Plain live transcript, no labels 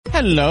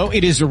Hello,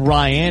 it is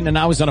Ryan, and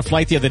I was on a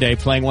flight the other day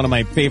playing one of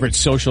my favorite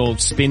social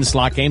spin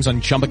slot games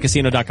on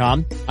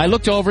ChumbaCasino.com. I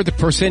looked over at the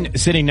person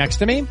sitting next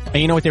to me, and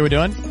you know what they were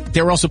doing?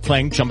 They were also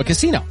playing Chumba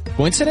Casino.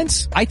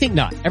 Coincidence? I think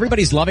not.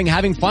 Everybody's loving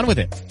having fun with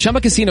it.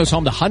 Chumba Casino is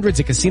home to hundreds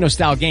of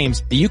casino-style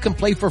games that you can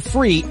play for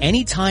free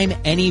anytime,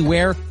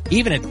 anywhere,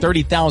 even at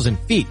 30,000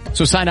 feet.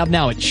 So sign up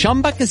now at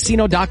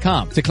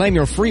ChumbaCasino.com to claim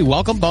your free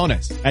welcome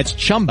bonus. That's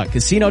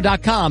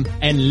ChumbaCasino.com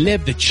and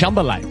live the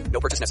Chumba life.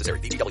 No purchase necessary.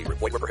 VGW.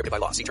 Void where prohibited by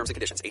law. See terms and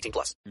conditions. 18+.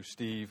 Thank you,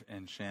 Steve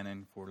and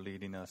Shannon, for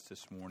leading us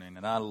this morning.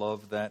 And I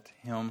love that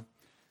hymn.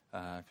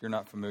 If you're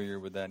not familiar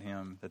with that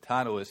hymn, the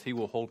title is "He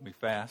Will Hold Me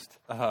Fast."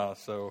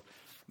 So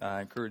I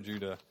encourage you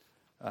to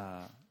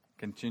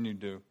continue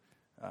to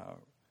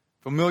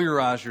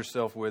familiarize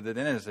yourself with it.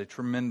 And it is a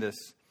tremendous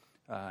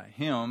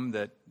hymn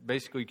that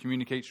basically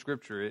communicates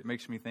Scripture. It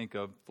makes me think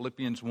of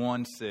Philippians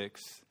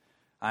 1:6.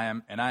 I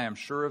am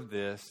sure of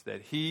this,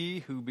 that he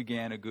who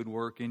began a good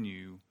work in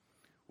you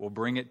will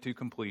bring it to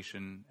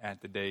completion at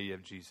the day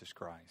of Jesus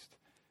Christ.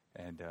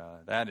 And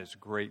that is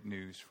great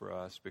news for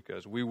us,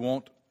 because we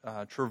won't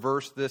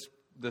traverse this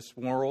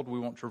world, we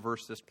won't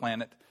traverse this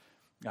planet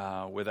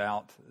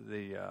without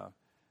the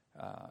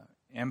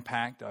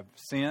impact of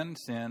sin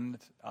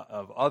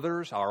of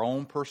others, our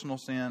own personal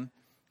sin.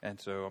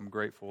 And so I'm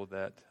grateful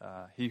that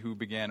he who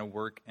began a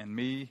work in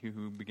me, he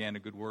who began a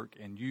good work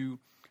in you,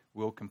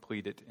 will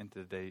complete it into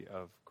the day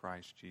of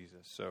Christ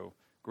Jesus. So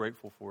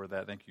grateful for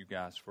that. Thank you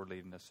guys for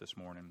leading us this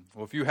morning.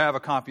 Well, if you have a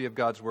copy of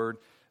God's Word,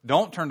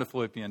 don't turn to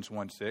Philippians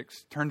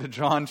 1:6. Turn to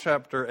John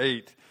chapter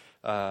 8.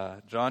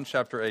 John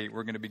chapter 8,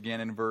 we're going to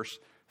begin in verse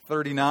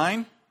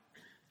 39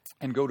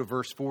 and go to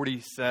verse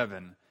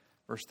 47.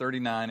 Verse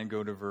 39 and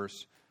go to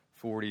verse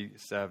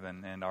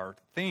 47. And our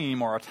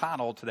theme, or our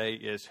title today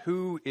is,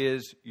 Who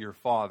is Your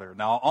Father?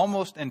 Now, I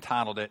almost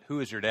entitled it, Who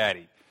is Your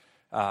Daddy?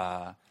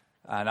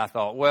 And I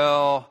thought,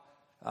 well,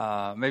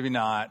 maybe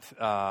not.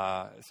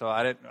 So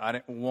I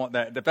didn't want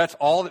that. If that's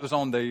all that was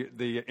on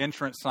the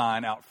entrance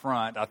sign out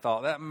front, I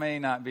thought that may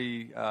not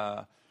be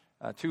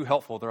too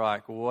helpful. They're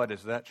like, well, what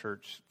is that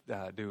church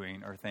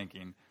doing or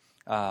thinking?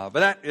 But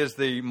that is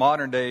the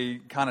modern day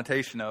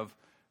connotation of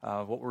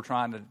what we're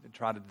trying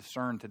to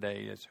discern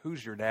today is,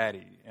 who's your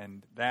daddy?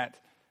 And that,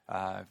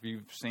 if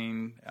you've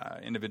seen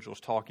individuals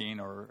talking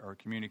or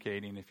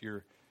communicating, if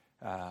you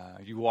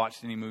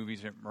watched any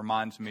movies, it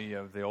reminds me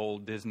of the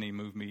old Disney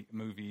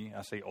movie.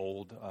 I say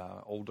old,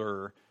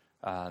 older.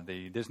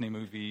 The Disney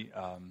movie,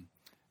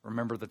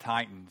 Remember the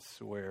Titans,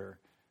 where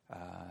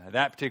at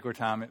that particular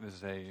time it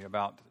was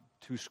about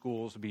two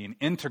schools being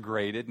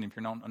integrated. And if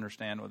you don't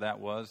understand what that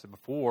was,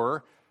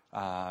 before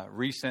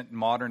recent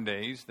modern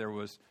days, there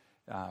was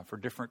for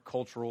different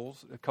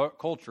cultures.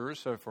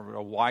 So for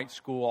a white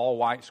school,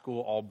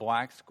 all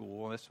black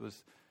school. This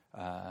was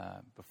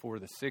before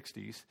the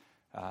 60s.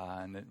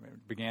 And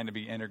it began to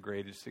be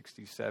integrated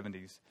 60s,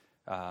 70s.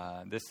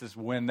 This is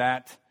when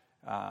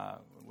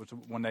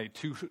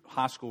two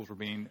high schools were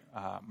being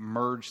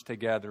merged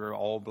together,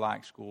 all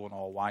black school and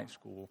all white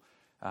school,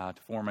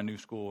 to form a new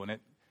school. And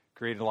it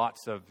created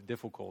lots of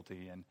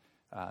difficulty, and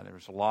there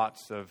was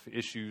lots of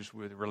issues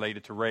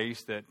related to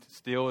race that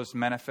still is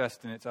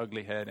manifesting its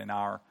ugly head in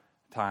our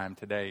time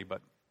today.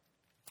 But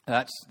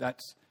that's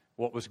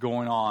what was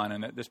going on.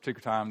 And at this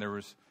particular time, there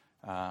was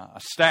a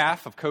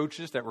staff of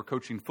coaches that were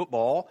coaching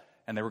football,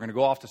 and they were going to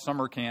go off to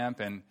summer camp.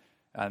 And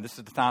this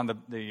is the time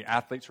the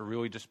athletes were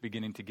really just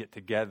beginning to get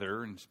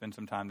together and spend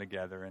some time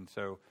together. And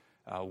so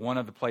one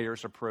of the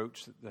players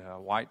approached the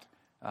white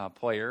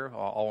player,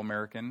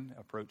 All-American,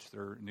 approached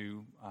their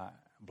new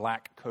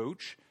black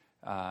coach,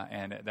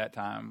 and at that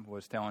time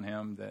was telling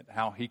him that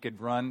how he could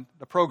run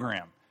the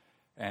program.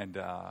 And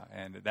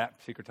at that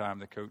particular time,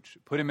 the coach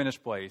put him in his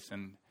place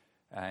and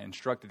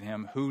instructed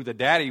him who the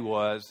daddy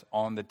was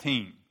on the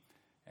team.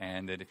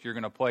 And that if you're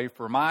going to play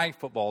for my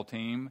football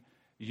team,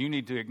 you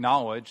need to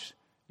acknowledge,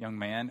 young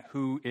man,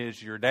 who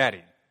is your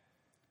daddy?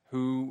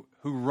 Who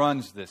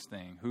runs this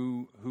thing?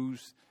 Who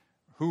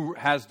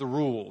has the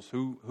rules?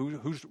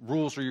 Whose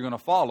rules are you going to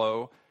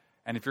follow?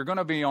 And if you're going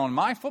to be on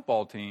my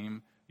football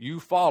team,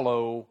 you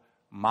follow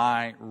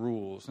my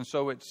rules. And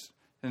so it's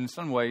in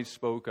some ways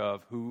spoke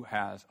of who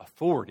has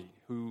authority,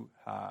 who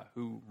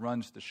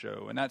runs the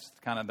show. And that's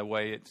kind of the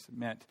way it's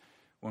meant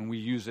when we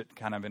use it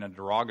kind of in a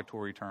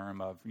derogatory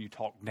term of you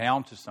talk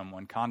down to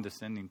someone,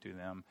 condescending to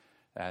them,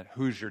 that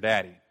who's your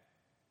daddy?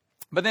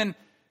 But then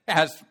it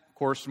has, of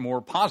course,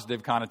 more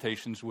positive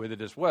connotations with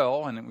it as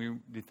well. And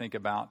we think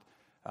about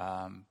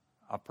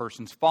a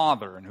person's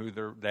father and who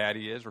their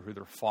daddy is or who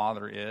their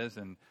father is.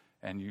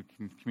 And you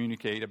can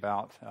communicate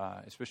about,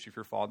 especially if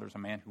your father is a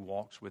man who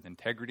walks with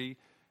integrity,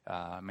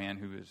 a man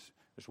who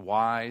is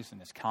wise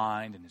and is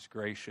kind and is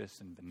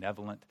gracious and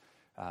benevolent.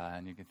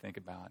 And you can think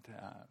about,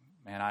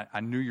 man, I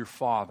knew your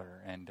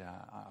father, and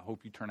I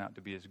hope you turn out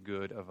to be as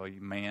good of a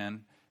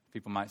man,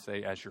 people might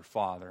say, as your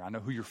father. I know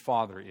who your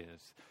father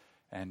is.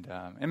 And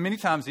many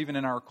times, even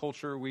in our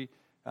culture, we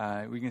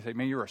can say,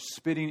 man, you're a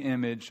spitting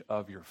image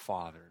of your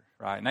father,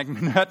 right? And that can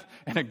be not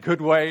in a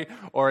good way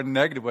or a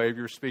negative way if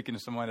you're speaking to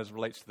someone as it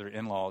relates to their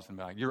in-laws and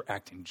be like, you're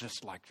acting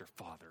just like your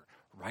father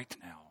right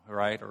now,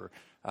 right? Or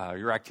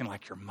you're acting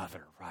like your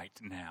mother right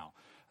now.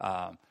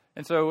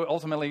 And so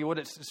ultimately what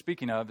it's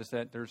speaking of is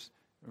that there's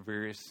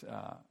various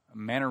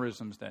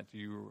mannerisms that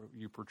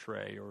you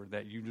portray, or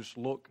that you just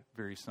look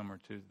very similar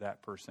to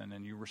that person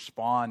and you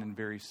respond in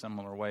very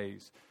similar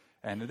ways.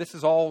 And this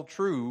is all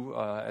true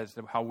as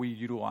to how we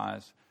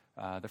utilize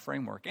the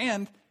framework.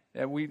 And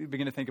we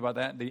begin to think about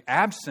that. The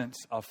absence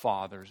of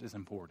fathers is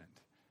important.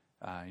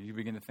 You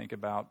begin to think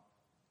about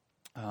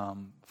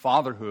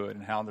fatherhood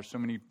and how there's so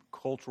many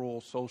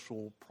cultural,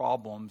 social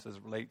problems as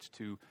it relates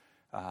to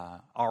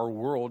our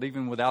world,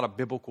 even without a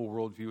biblical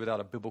worldview,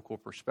 without a biblical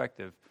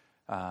perspective,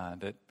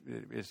 that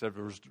is a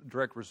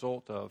direct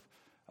result of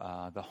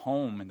the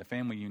home and the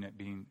family unit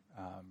being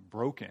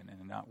broken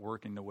and not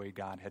working the way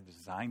God had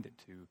designed it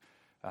to,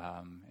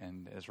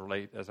 and as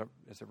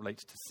it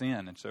relates to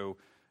sin. And so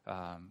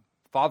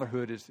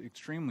fatherhood is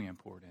extremely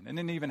important. And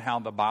then even how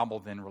the Bible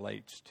then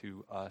relates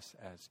to us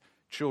as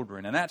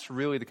children. And that's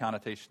really the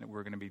connotation that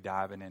we're going to be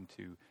diving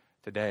into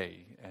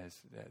today, as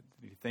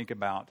you think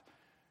about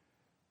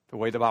the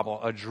way the Bible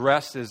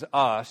addresses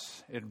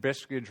us. It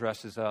basically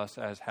addresses us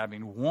as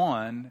having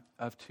one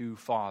of two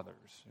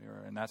fathers.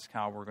 And that's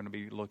how we're going to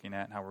be looking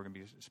at and how we're going to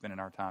be spending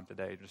our time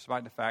today.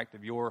 Despite the fact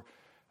of your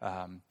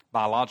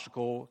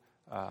biological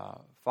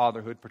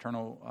fatherhood,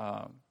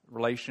 paternal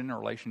relation or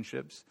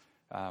relationships,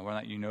 whether or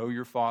not you know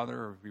your father,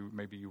 or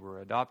maybe you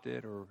were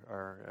adopted,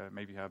 or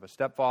maybe you have a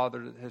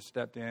stepfather that has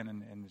stepped in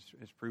and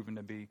is proven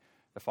to be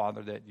the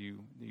father that you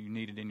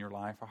needed in your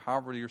life, or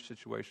however your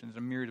situations, a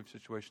myriad of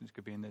situations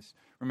could be in this.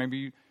 Or maybe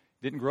you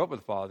didn't grow up with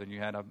a father and you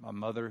had a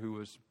mother who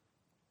was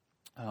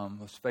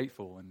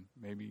faithful, and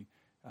maybe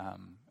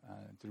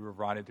through a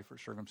variety of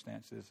different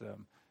circumstances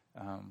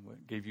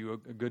gave you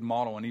a good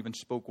model and even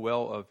spoke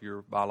well of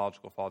your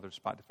biological father,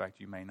 despite the fact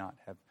you may not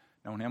have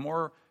known him.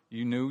 Or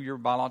you knew your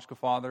biological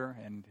father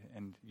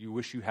and you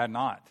wish you had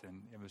not,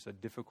 and it was a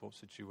difficult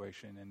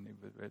situation, and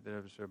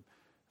there was a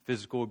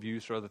physical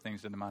abuse or other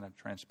things that might have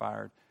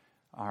transpired.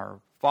 Our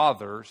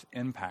fathers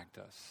impact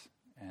us,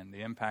 and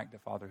the impact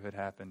that fatherhood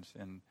happens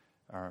in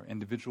our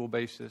individual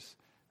basis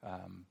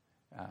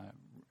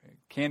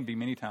can be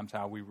many times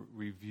how we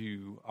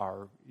review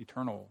our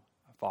eternal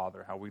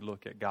Father, how we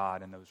look at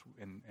God in those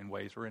in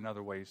ways, or in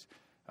other ways,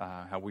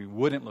 how we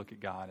wouldn't look at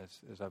God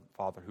as a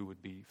Father who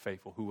would be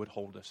faithful, who would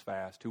hold us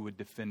fast, who would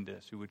defend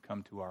us, who would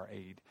come to our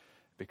aid,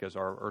 because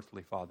our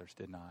earthly fathers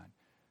did not.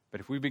 But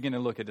if we begin to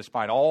look at,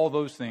 despite all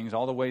those things,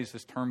 all the ways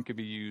this term could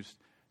be used,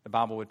 the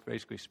Bible would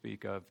basically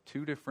speak of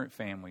two different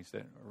families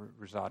that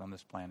reside on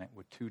this planet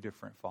with two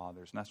different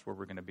fathers. And that's where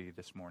we're going to be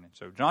this morning.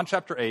 So John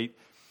chapter 8,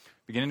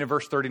 beginning in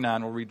verse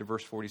 39, we'll read to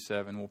verse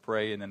 47. We'll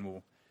pray, and then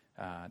we'll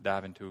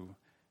dive into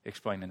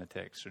explaining the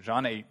text. So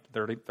John 8,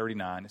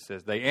 39, it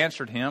says, they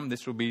answered him.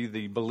 This will be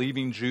the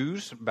believing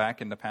Jews, back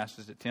in the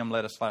passage that Tim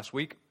led us last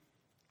week.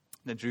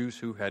 The Jews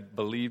who had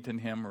believed in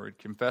him, or had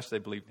confessed they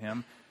believed in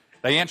him.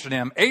 They answered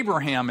him,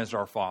 Abraham is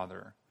our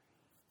father.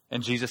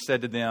 And Jesus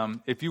said to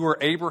them, if you were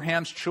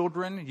Abraham's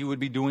children, you would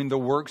be doing the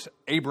works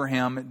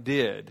Abraham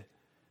did.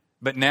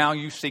 But now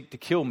you seek to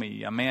kill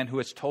me, a man who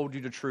has told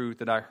you the truth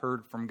that I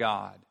heard from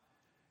God.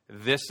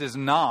 This is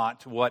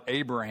not what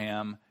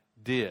Abraham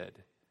did.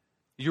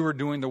 You are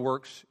doing the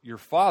works your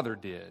father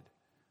did.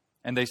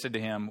 And they said to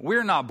him,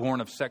 we're not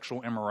born of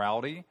sexual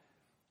immorality,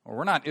 or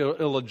we're not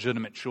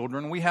illegitimate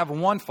children. We have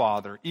one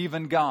Father,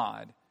 even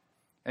God.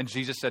 And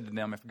Jesus said to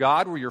them, if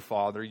God were your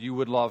Father, you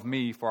would love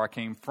me, for I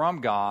came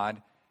from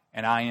God,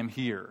 and I am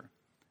here.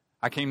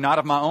 I came not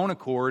of my own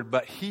accord,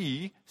 but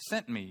He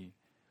sent me.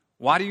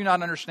 Why do you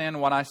not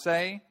understand what I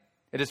say?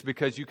 It is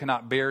because you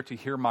cannot bear to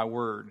hear my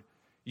word.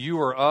 You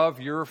are of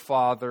your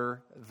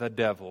father, the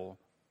devil,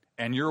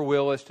 and your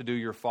will is to do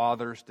your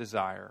father's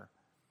desires.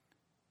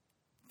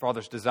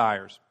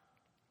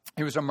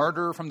 He was a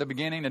murderer from the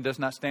beginning and does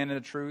not stand in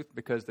the truth,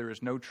 because there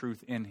is no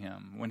truth in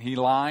him. When he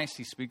lies,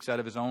 he speaks out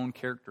of his own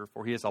character,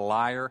 for he is a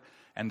liar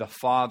and the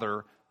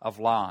father of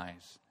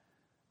lies.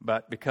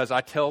 But because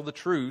I tell the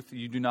truth,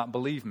 you do not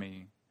believe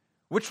me.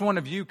 Which one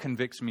of you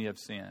convicts me of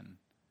sin?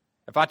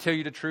 If I tell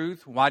you the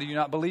truth, why do you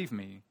not believe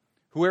me?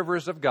 Whoever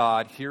is of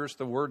God hears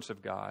the words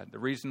of God. The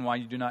reason why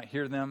you do not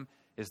hear them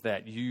is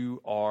that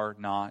you are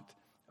not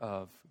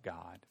of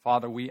God.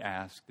 Father, we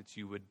ask that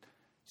you would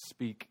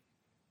speak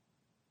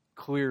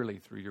clearly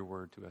through your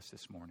word to us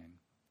this morning.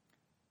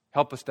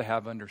 Help us to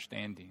have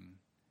understanding,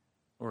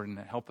 Lord, and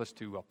help us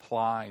to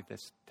apply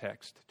this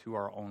text to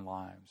our own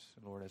lives,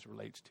 Lord, as it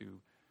relates to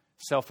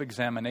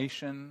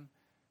self-examination,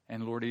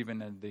 and Lord,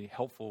 even in the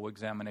helpful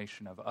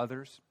examination of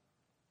others.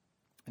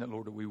 And that,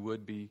 Lord, that we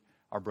would be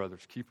our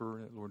brother's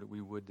keeper, that, Lord, that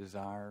we would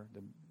desire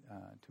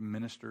to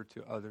minister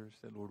to others,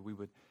 that, Lord, we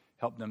would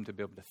help them to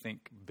be able to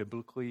think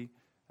biblically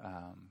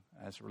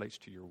as it relates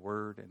to your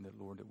word, and that,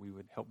 Lord, that we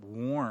would help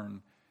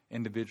warn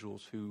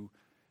individuals who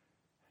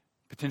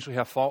potentially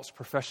have false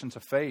professions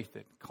of faith,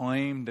 that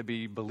claim to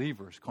be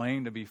believers,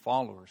 claim to be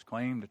followers,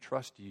 claim to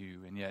trust you,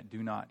 and yet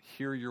do not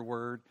hear your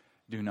word,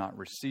 do not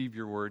receive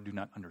your word, do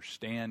not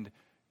understand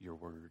your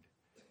wword.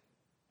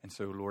 And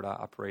so, Lord,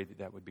 I pray that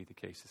that would be the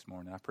case this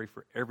morning. I pray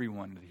for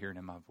everyone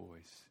hearing my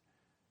voice,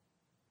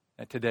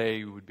 that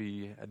today would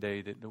be a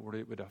day that, Lord,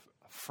 it would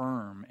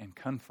affirm and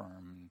confirm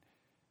and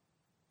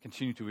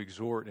continue to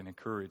exhort and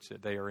encourage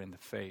that they are in the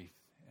faith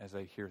as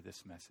they hear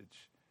this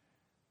message.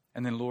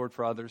 And then, Lord,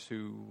 for others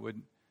who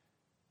would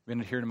been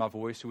hearing my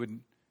voice, who would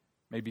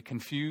maybe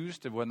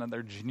confused of whether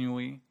they're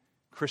genuinely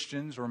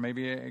Christians or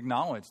maybe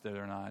acknowledge that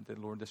they're not, that,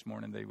 Lord, this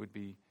morning they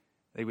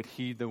would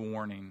heed the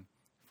warning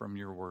from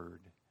your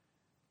word.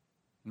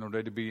 In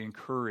order to be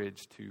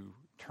encouraged to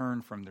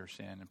turn from their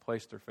sin and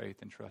place their faith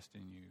and trust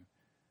in you.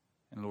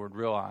 And Lord,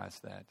 realize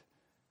that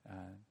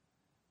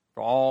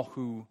for all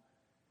who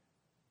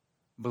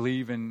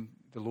believe in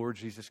the Lord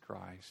Jesus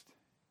Christ,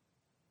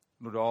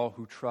 Lord, all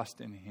who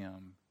trust in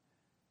him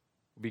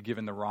will be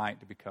given the right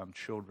to become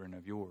children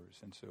of yours.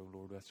 And so,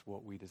 Lord, that's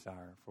what we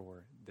desire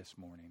for this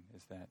morning,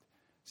 is that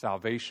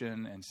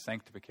salvation and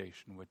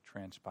sanctification would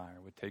transpire,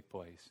 would take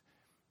place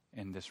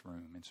in this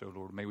room. And so,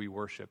 Lord, may we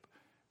worship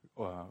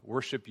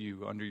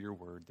you under your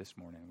word this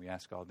morning. We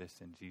ask all this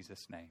in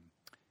Jesus' name.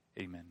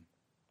 Amen.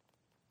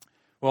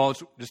 Well,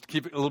 just to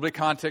keep it a little bit of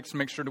context,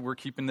 make sure that we're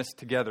keeping this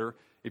together.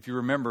 If you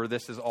remember,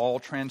 this is all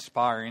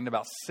transpiring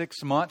about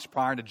 6 months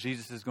prior to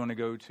Jesus is going to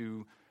go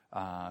to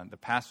the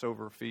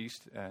Passover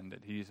feast, and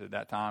that he's at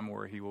that time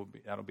where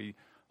that'll be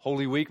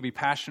Holy Week, it'll be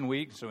Passion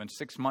Week. So in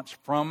 6 months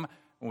from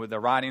with the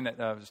writing that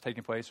was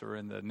taking place, or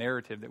in the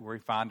narrative that we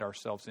find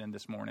ourselves in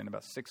this morning,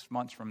 about 6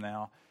 months from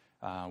now,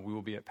 we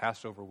will be at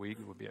Passover Week.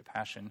 We will be at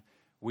Passion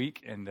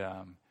Week, and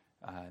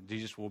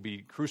Jesus will be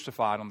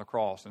crucified on the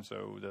cross. And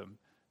so the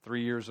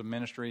 3 years of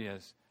ministry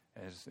is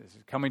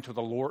coming to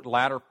the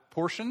latter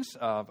portions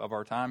of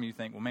our time. You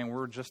think, well, man,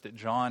 we're just at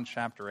John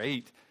chapter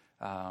 8.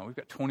 We've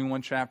got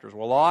 21 chapters.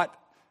 Well, a lot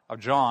of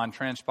John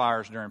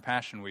transpires during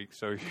Passion Week,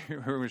 so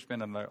we're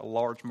spending a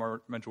large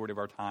majority of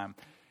our time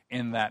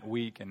in that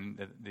week and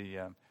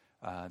the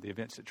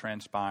events that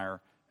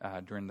transpire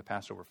during the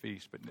Passover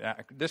feast. But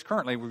this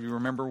currently, we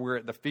remember, we're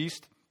at the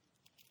feast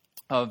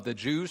of the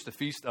Jews, the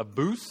Feast of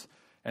Booths,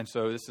 and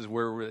so this is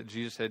where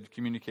Jesus had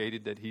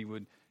communicated that he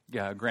would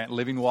grant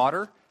living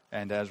water,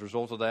 and as a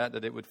result of that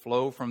it would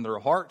flow from their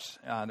hearts.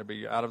 There'd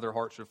be out of their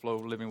hearts would flow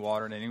living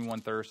water, and anyone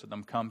thirsted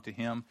them come to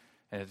him.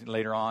 And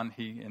later on,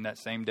 he in that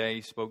same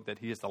day spoke that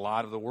he is the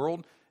light of the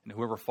world, and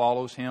whoever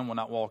follows him will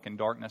not walk in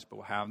darkness, but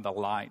will have the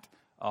light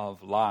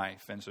of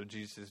life. And so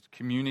Jesus is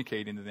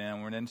communicating to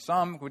them, and then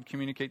some would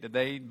communicate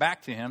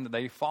back to him that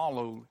they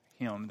follow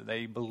him, that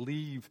they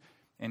believe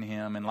in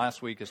him. And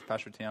last week, as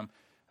Pastor Tim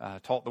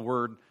taught the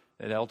word,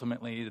 that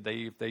ultimately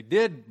if they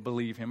did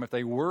believe him, if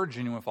they were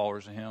genuine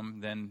followers of him,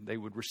 then they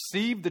would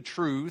receive the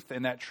truth,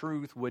 and that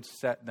truth would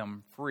set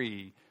them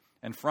free.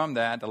 And from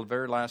that, the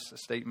very last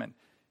statement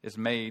is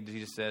made.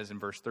 Jesus says in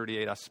verse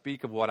 38, I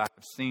speak of what I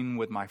have seen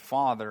with my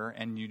Father,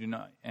 and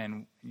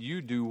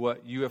you do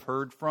what you have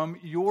heard from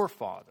your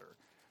father.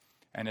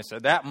 And it's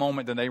at that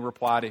moment that they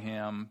reply to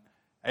him,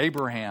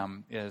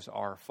 Abraham is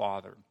our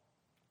father.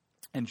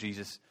 And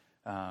Jesus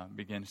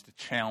begins to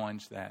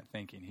challenge that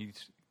thinking.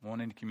 He's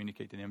wanting to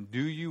communicate to them,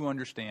 do you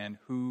understand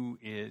who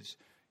is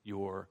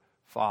your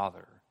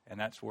father? And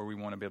that's where we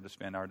want to be able to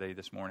spend our day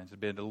this morning, to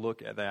be able to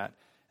look at that.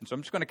 And so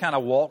I'm just going to kind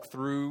of walk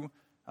through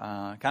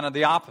kind of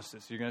the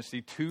opposites. You're going to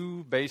see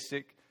two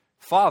basic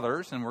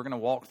fathers, and we're going to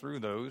walk through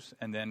those.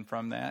 And then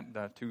from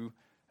that, two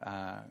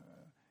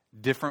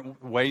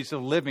different ways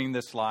of living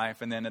this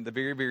life. And then at the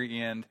very,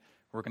 very end,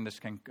 we're going to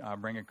just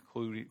bring a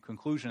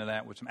conclusion to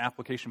that with some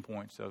application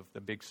points of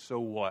the big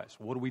so what. So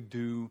what do we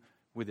do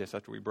with this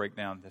after we break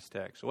down this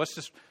text? So let's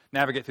just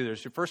navigate through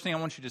this. The first thing I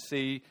want you to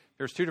see,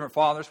 there's two different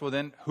fathers. Well,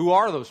 then, who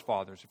are those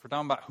fathers? If we're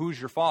talking about who's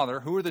your father,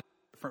 who are the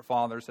different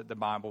fathers that the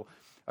Bible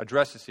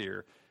addresses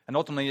here? And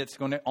ultimately, it's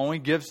going to only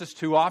gives us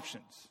two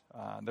options.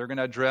 They're going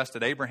to address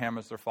that Abraham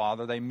is their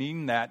father. They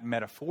mean that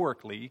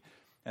metaphorically,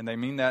 and they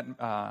mean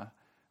that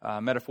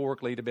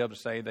metaphorically to be able to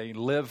say they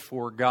live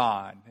for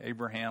God.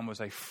 Abraham was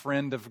a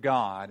friend of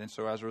God, and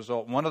so as a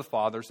result, one of the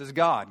fathers is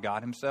God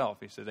himself.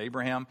 He says,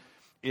 Abraham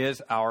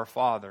is our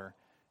father.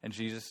 And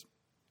Jesus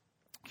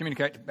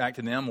communicated back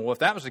to them, well, if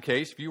that was the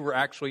case, if you were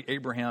actually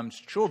Abraham's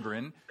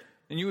children,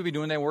 then you would be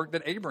doing the work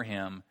that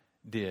Abraham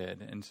did.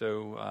 And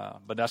so,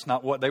 but that's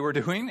not what they were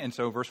doing. And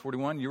so verse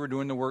 41, you were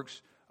doing the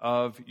works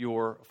of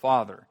your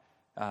father.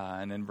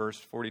 And then verse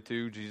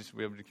 42, Jesus will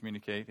be able to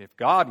communicate, if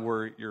God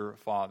were your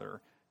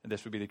father,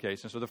 this would be the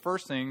case. And so the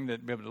first thing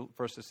that be able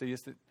for us to see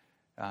is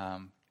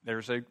that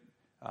there's a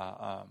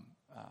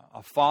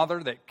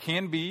father that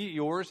can be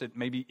yours, that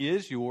maybe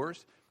is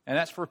yours, and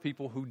that's for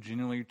people who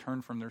genuinely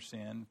turn from their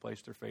sin,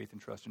 place their faith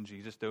and trust in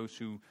Jesus, those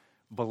who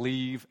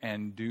believe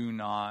and do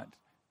not,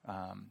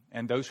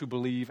 and those who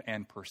believe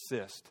and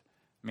persist,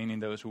 meaning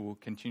those who will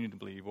continue to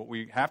believe. What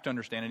we have to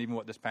understand, and even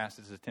what this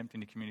passage is attempting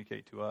to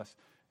communicate to us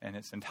in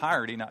its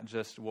entirety, not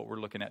just what we're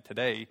looking at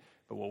today,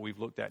 but what we've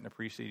looked at in the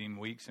preceding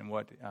weeks and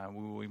what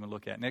we will even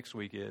look at next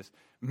week is,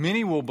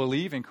 many will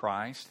believe in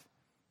Christ,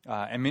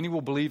 and many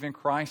will believe in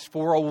Christ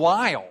for a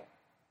while.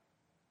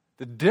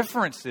 The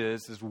difference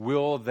is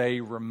will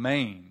they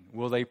remain?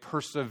 Will they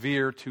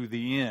persevere to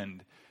the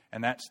end?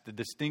 And that's the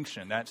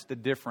distinction. That's the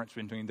difference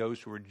between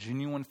those who are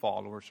genuine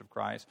followers of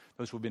Christ,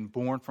 those who have been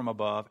born from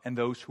above, and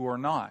those who are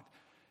not.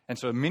 And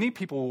so many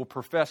people will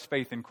profess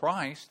faith in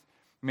Christ.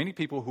 Many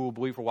people who will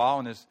believe for a while,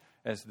 and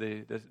as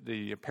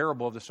the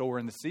parable of the sower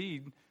and the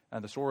seed,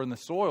 the sower and the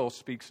soil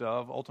speaks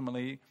of,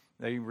 ultimately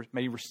they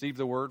may receive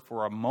the word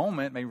for a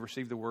moment, may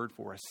receive the word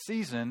for a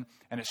season,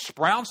 and it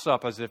sprouts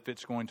up as if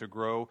it's going to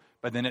grow,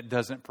 but then it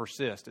doesn't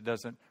persist. It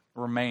doesn't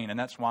remain. And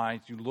that's why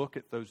as you look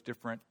at those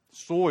different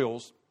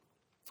soils,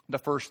 the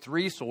first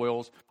three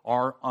soils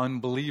are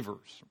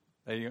unbelievers.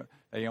 They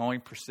only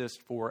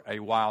persist for a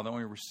while. They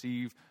only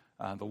receive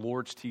the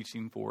Lord's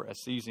teaching for a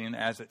season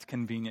as it's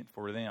convenient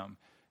for them.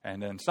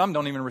 And then some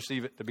don't even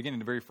receive it at the beginning.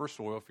 The very first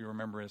soil, if you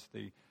remember, is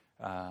the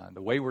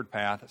wayward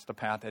path. It's the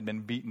path that had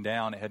been beaten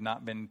down. It had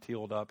not been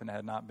tilled up and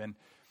had not been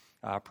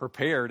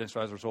prepared. And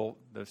so as a result,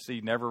 the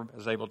seed never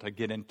was able to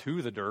get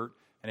into the dirt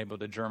and able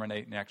to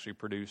germinate and actually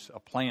produce a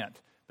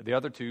plant. But the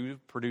other two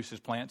produces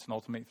plants, and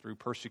ultimately through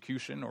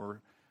persecution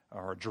or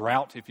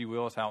drought, if you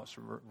will, is how it's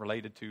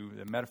related to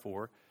the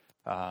metaphor,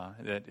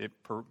 that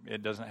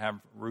it doesn't have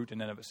root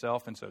in and of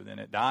itself, and so then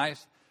it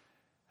dies.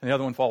 And the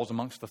other one falls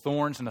amongst the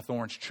thorns, and the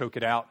thorns choke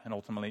it out, and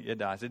ultimately it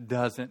dies. It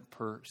doesn't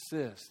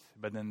persist.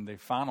 But then the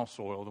final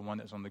soil, the one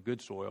that's on the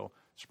good soil,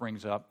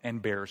 springs up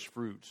and bears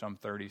fruit, some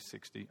 30,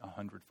 60,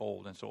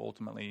 100-fold. And so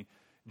ultimately,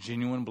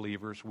 genuine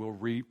believers will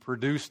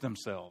reproduce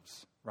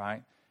themselves,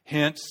 right?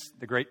 Hence,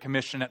 the Great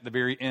Commission at the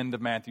very end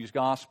of Matthew's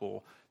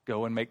Gospel,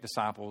 go and make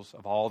disciples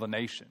of all the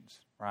nations,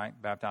 right?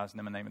 Baptizing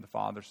them in the name of the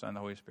Father, Son, and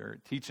the Holy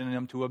Spirit. Teaching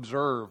them to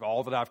observe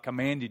all that I've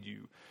commanded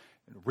you.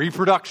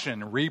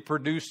 Reproduction,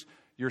 reproduce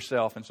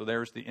yourself. And so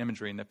there's the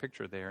imagery and the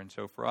picture there. And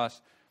so for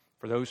us,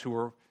 for those who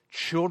are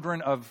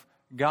children of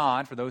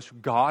God, for those who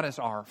God is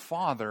our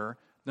Father,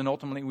 then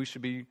ultimately we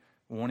should be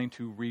wanting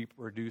to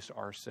reproduce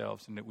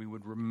ourselves and that we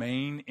would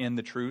remain in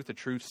the truth. The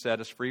truth set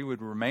us free. We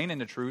would remain in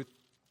the truth.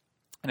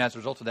 And as a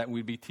result of that,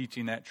 we'd be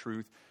teaching that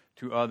truth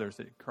to others,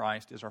 that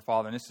Christ is our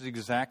Father. And this is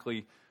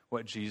exactly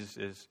what Jesus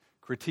is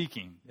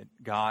critiquing, that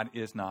God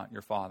is not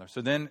your Father.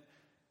 So then,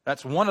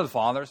 that's one of the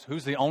fathers.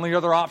 Who's the only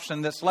other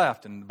option that's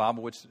left? And the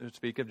Bible would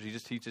speak of,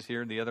 Jesus teaches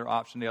here, the other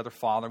option, the other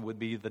father would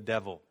be the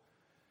devil.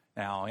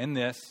 Now, in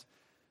this,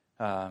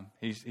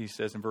 he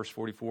says in verse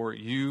 44,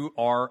 you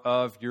are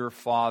of your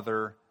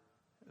father,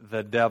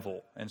 the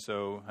devil. And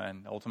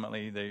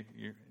ultimately,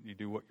 you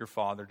do what your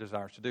father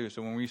desires to do.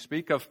 So when we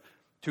speak of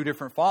two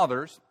different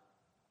fathers,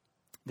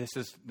 this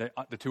is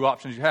the two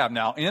options you have.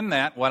 Now, in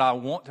that, what I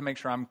want to make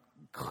sure I'm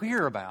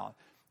clear about,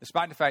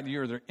 despite the fact that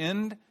you're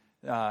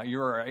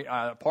you're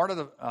a part of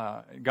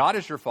the God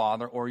is your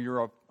father, or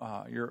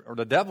or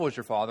the devil is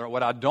your father.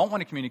 What I don't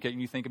want to communicate when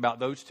you think about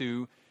those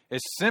two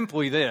is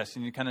simply this,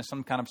 in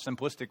some kind of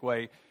simplistic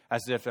way,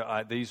 as if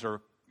these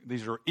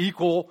are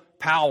equal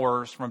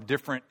powers from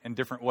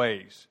different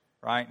ways,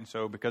 right? And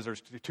so because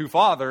there's two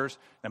fathers,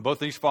 and both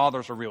these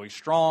fathers are really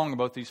strong, and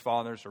both these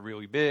fathers are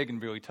really big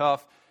and really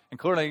tough, and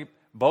clearly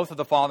both of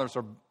the fathers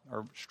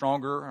are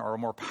stronger or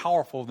more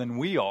powerful than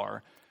we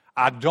are.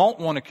 I don't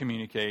want to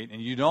communicate,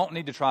 and you don't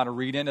need to try to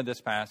read into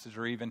this passage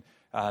or even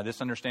this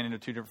understanding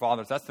of two different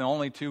fathers. That's the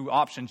only two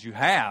options you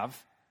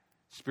have,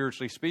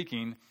 spiritually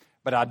speaking.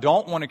 But I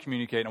don't want to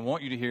communicate. I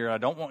want you to hear. I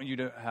don't want you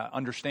to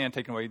understand,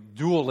 taking away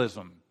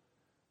dualism.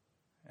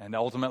 And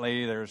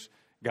ultimately, there's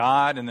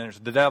God and there's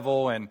the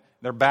devil, and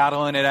they're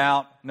battling it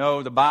out.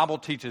 No, the Bible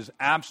teaches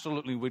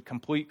absolutely with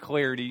complete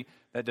clarity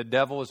that the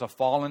devil is a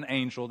fallen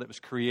angel that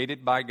was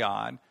created by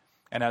God.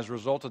 And as a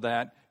result of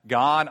that,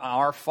 God,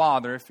 our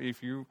Father, if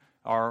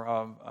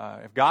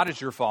God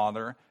is your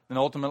Father, then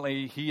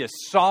ultimately He is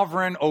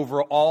sovereign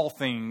over all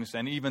things,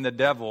 and even the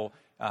devil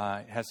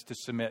has to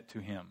submit to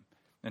Him.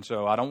 And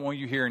so I don't want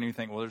you hearing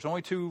anything, well, there's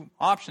only two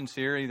options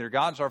here. Either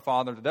God's our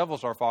Father, the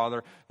devil's our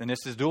Father, then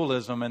this is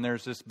dualism, and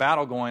there's this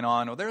battle going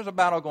on. Well, there's a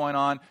battle going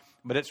on,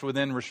 but it's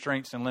within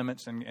restraints and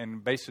limits,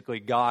 and basically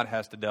God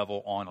has the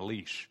devil on a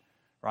leash,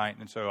 right?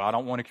 And so I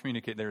don't want to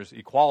communicate there's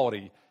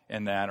equality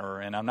in that,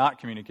 and I'm not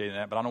communicating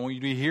that, but I don't want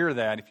you to hear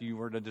that if you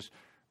were to just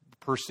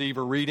perceive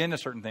or read into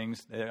certain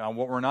things.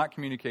 What we're not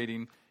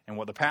communicating, and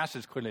what the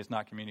passage clearly is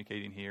not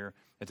communicating here,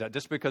 is that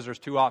just because there's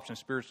two options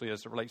spiritually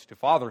as it relates to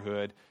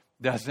fatherhood,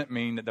 doesn't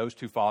mean that those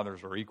two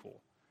fathers are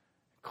equal.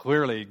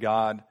 Clearly,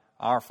 God,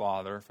 our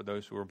Father, for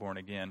those who are born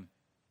again,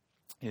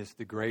 is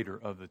the greater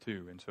of the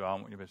two. And so I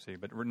want you to see.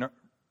 But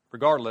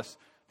regardless,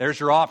 there's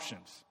your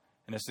options.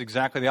 And it's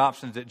exactly the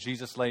options that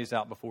Jesus lays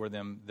out before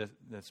them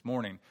this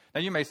morning.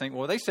 Now, you may think,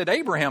 well, they said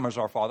Abraham is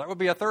our father. That would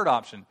be a third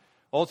option.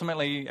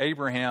 Ultimately,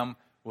 Abraham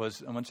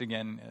was, once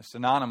again,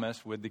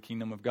 synonymous with the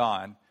kingdom of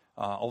God.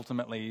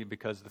 Ultimately,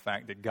 because of the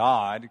fact that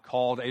God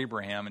called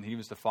Abraham, and he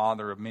was the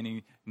father of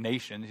many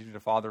nations, he was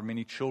the father of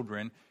many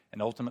children,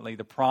 and ultimately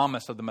the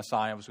promise of the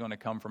Messiah was going to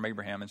come from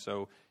Abraham, and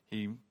so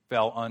he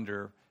fell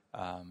under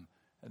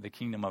the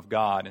kingdom of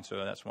God, and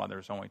so that's why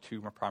there's only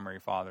two primary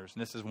fathers.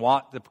 And this is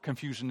what the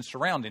confusion is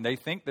surrounding. They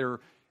think they're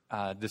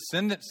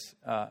descendants,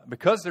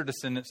 because they're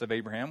descendants of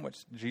Abraham, which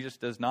Jesus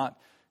does not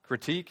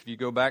critique. If you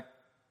go back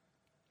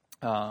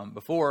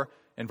before,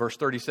 in verse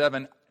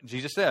 37,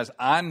 Jesus says,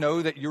 I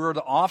know that you are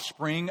the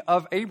offspring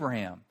of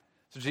Abraham.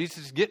 So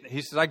Jesus,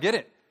 he says, I get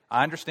it.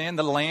 I understand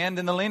the land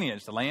and the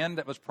lineage, the land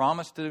that was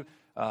promised to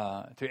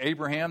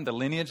Abraham, the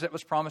lineage that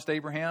was promised to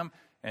Abraham,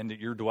 and that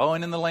you're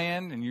dwelling in the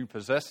land and you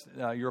possess,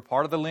 you're a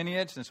part of the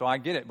lineage, and so I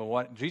get it. But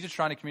what Jesus is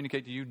trying to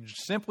communicate to you,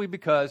 simply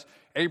because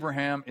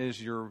Abraham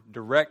is you're a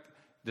direct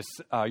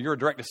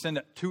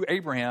descendant to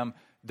Abraham,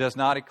 does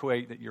not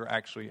equate that you're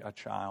actually a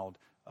child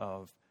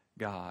of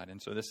God.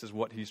 And so this is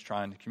what he's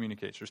trying to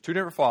communicate. So there's two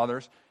different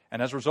fathers,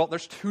 and as a result,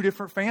 there's two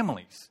different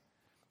families.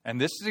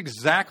 And this is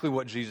exactly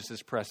what Jesus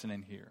is pressing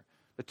in here.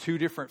 The two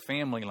different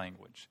family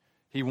language.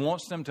 He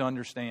wants them to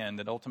understand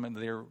that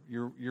ultimately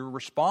you're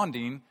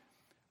responding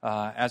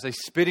as a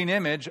spitting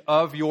image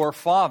of your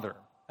Father.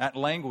 That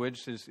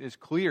language is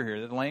clear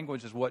here. That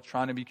language is what's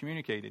trying to be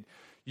communicated.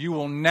 You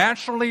will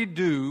naturally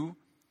do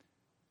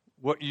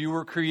what you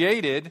were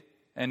created,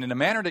 and in the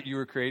manner that you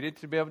were created,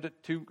 to be able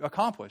to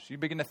accomplish. You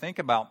begin to think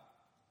about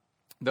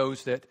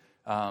those that,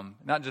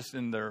 not just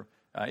in their,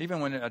 even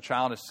when a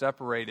child is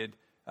separated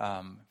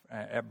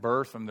at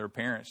birth from their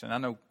parents. And I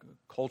know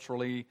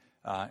culturally,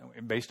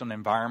 based on the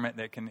environment,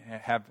 that can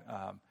have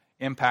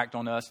impact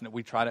on us, and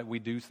that we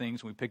do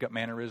things, we pick up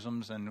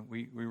mannerisms, and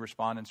we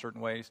respond in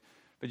certain ways.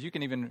 But you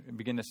can even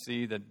begin to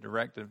see the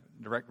direct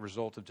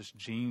result of just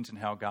genes and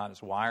how God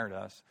has wired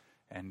us,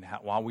 and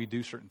why we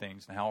do certain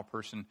things, and how a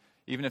person,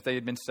 even if they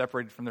had been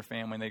separated from their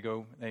family,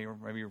 and they were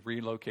maybe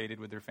relocated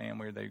with their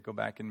family, or they go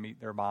back and meet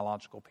their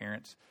biological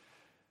parents,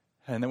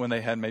 and then when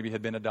they had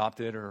been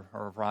adopted, or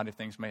a variety of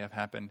things may have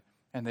happened,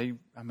 and they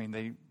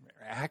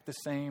act the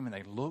same, and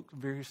they look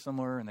very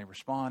similar, and they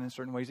respond in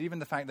certain ways. Even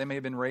the fact they may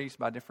have been raised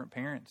by different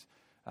parents,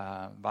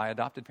 by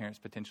adopted parents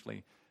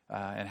potentially,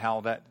 and how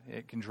that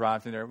it can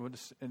drive through there,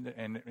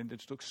 and it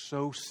just looks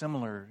so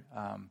similar,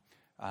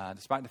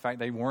 despite the fact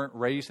they weren't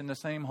raised in the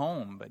same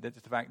home. But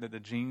it's the fact that the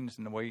genes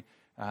and the way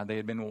they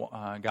had been,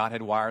 God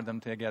had wired them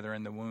together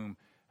in the womb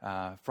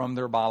from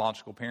their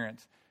biological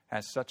parents,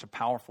 has such a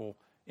powerful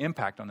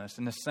impact on us.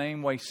 In the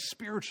same way,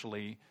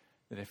 spiritually,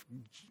 that if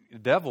the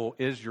devil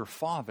is your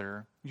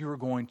father, you're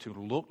going to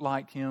look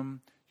like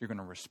him, you're going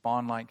to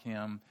respond like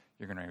him,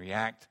 you're going to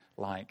react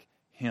like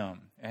him.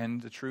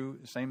 And the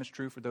same is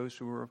true for those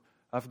who are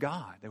of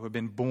God, that have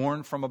been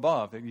born from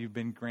above, that you've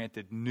been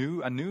granted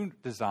new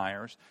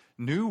desires,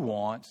 new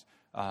wants,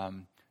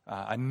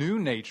 a new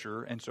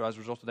nature, and so as a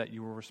result of that,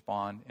 you will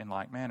respond in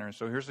like manner. And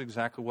so here's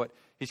exactly what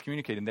he's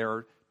communicating. There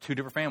are two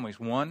different families.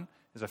 One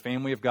is a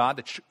family of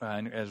God,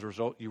 and as a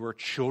result, you are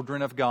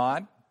children of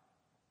God.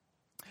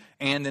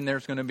 And then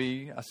there's going to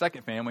be a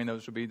second family, and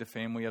those will be the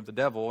family of the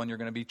devil, and you're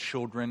going to be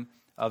children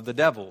of the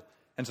devil.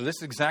 And so this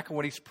is exactly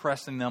what he's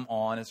pressing them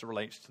on as it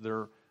relates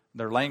to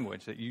their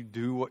language, that you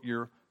do what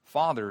your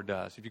father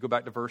does. If you go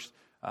back to verse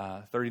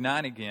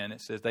 39 again, it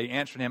says, they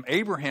answered him,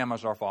 Abraham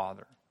is our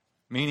father,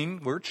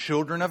 meaning we're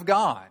children of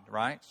God,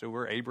 right? So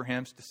we're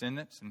Abraham's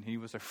descendants, and he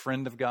was a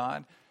friend of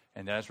God.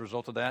 And as a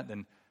result of that,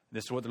 then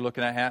this is what they're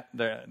looking at,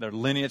 their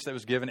lineage that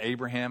was given,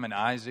 Abraham and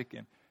Isaac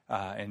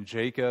and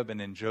Jacob, and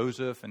then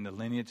Joseph, and the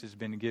lineage has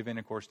been given.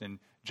 Of course, then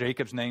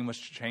Jacob's name was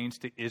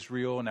changed to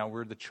Israel. Now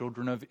we're the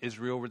children of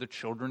Israel. We're the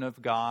children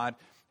of God.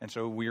 And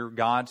so we're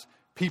God's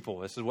people.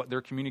 This is what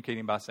they're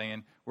communicating by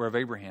saying we're of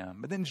Abraham.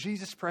 But then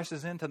Jesus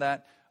presses into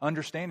that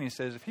understanding. He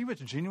says, if he was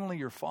genuinely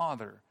your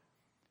father,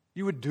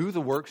 you would do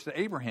the works that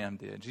Abraham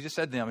did. Jesus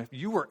said to them, if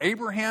you were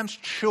Abraham's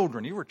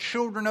children, you were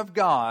children of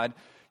God,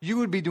 you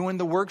would be doing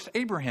the works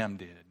Abraham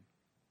did.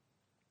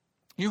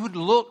 You would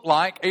look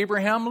like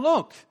Abraham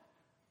looked.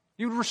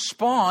 You would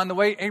respond the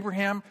way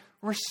Abraham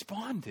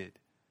responded.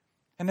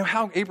 And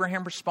how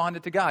Abraham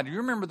responded to God. Do you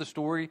remember the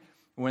story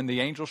when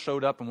the angel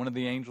showed up, and one of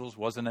the angels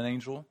wasn't an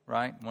angel,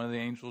 right? One of the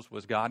angels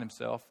was God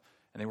himself,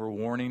 and they were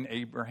warning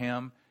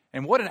Abraham.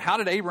 And how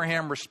did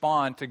Abraham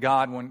respond to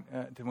God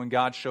when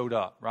God showed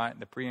up, right?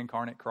 The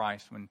pre-incarnate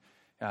Christ, when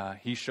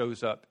he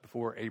shows up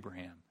before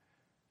Abraham.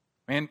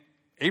 Man,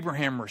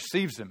 Abraham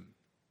receives him.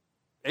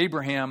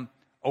 Abraham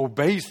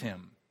obeys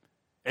him.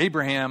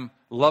 Abraham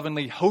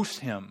lovingly hosts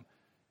him.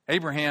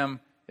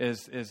 Abraham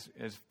is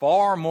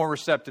far more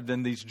receptive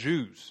than these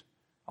Jews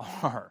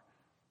are,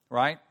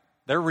 right?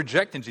 They're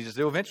rejecting Jesus.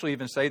 They'll eventually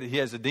even say that he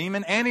has a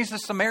demon and he's a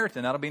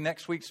Samaritan. That'll be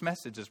next week's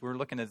message as we're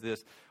looking at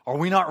this. Are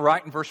we not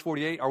right in verse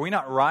 48? Are we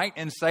not right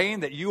in saying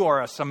that you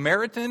are a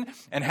Samaritan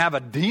and have a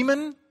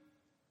demon?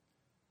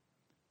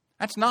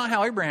 That's not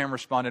how Abraham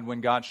responded when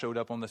God showed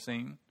up on the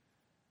scene.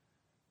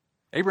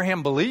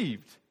 Abraham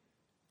believed.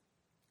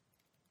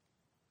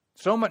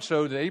 So much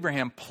so that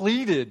Abraham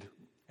pleaded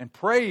and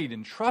prayed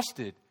and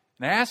trusted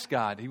and asked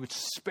God he would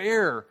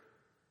spare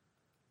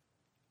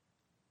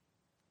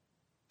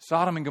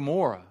Sodom and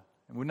Gomorrah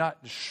and would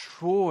not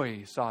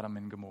destroy Sodom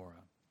and Gomorrah.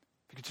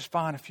 If you could just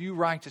find a few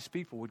righteous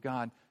people, would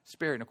God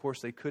spare it? And of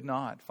course, they could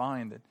not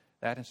find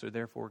that, and so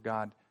therefore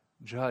God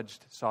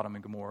judged Sodom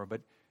and Gomorrah.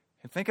 But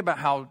think about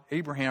how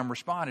Abraham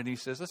responded. He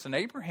says, listen,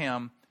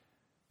 Abraham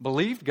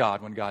believed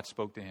God when God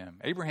spoke to him.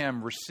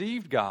 Abraham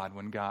received God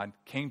when God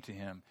came to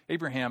him.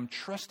 Abraham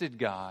trusted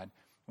God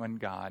when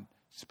God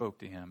spoke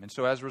to him. And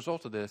so as a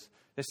result of this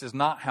is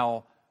not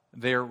how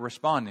they're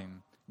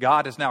responding.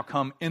 God has now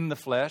come in the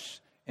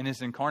flesh, in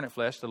his incarnate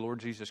flesh, the Lord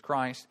Jesus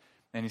Christ.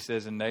 And he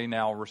says, and they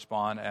now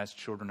respond as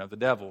children of the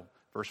devil.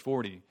 Verse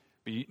 40,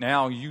 but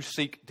now you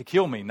seek to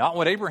kill me. Not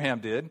what Abraham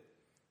did.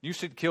 You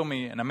seek to kill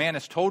me, and a man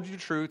has told you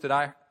the truth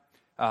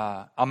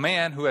a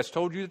man who has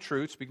told you the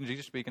truth,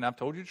 Jesus speaking, I've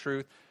told you the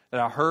truth, that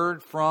I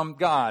heard from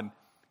God.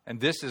 And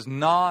this is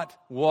not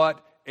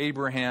what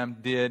Abraham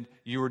did.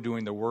 You are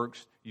doing the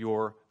works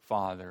your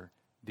father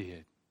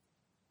did.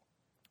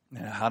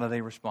 Now, how do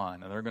they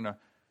respond? Now, they're going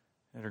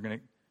to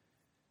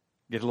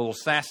get a little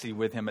sassy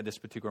with him at this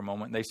particular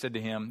moment. They said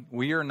to him,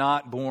 we are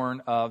not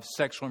born of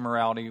sexual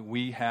immorality.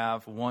 We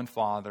have one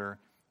Father,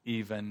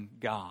 even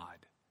God.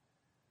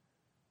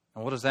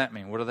 And what does that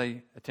mean? What are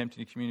they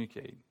attempting to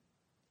communicate?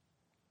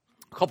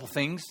 A couple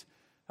things.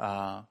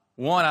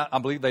 One, I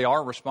believe they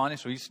are responding.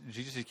 So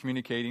Jesus is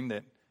communicating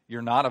that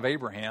you're not of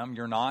Abraham.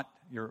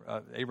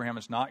 Abraham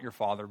is not your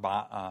father,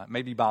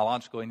 maybe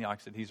biologically. And like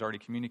I said, he's already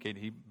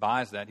communicated. He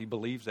buys that. He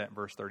believes that in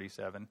verse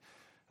 37.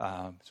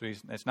 So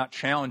it's not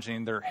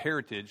challenging their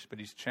heritage, but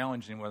he's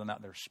challenging whether or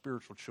not they're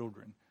spiritual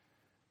children.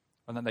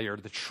 Whether or not they are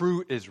the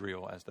true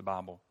Israel, as the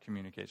Bible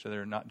communicates. So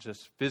they're not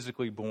just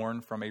physically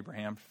born from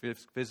Abraham,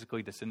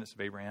 physically descendants of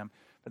Abraham,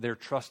 but they're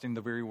trusting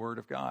the very word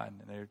of God.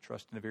 And they're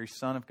trusting the very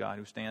Son of God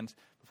who stands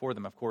before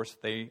them. Of course,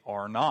 they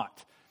are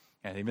not.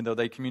 And even though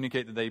they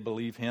communicate that they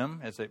believe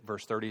him, as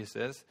verse 30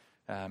 says,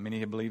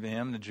 many have believed in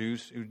him. The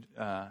Jews, who,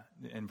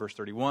 in verse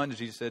 31,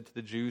 Jesus said to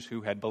the Jews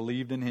who had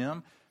believed in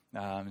him.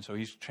 And so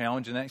he's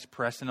challenging that. He's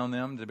pressing on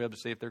them to be able to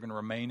say if they're going to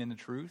remain in the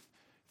truth,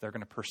 if they're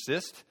going to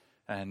persist.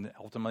 And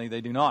ultimately they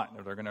do not.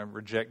 They're going to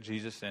reject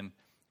Jesus and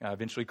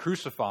eventually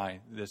crucify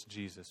this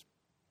Jesus.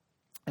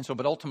 And so,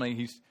 but ultimately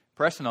he's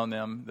pressing on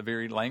them the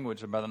very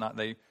language of whether or not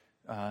they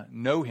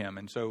know him.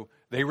 And so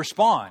they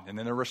respond. And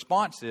then their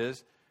response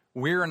is,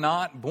 we're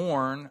not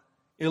born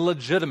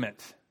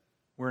illegitimate.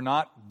 We're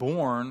not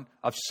born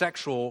of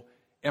sexual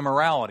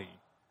immorality. And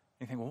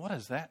you think, well, what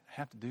does that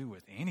have to do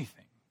with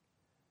anything?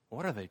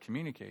 What are they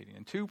communicating?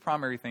 And two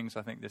primary things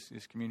I think this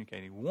is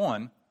communicating.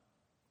 One,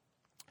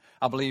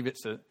 I believe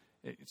it's a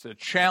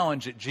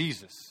challenge at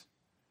Jesus,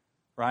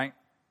 right?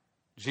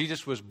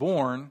 Jesus was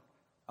born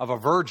of a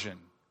virgin.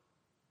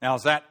 Now,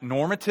 is that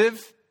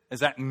normative?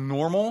 Is that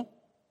normal?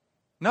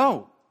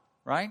 No,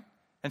 right?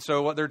 And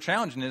so what they're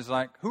challenging is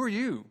like, who are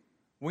you?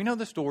 We know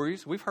the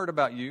stories. We've heard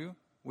about you.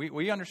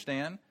 We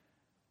understand.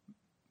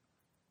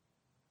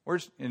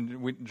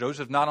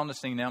 Joseph's not on the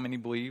scene now. Many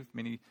believe,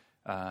 many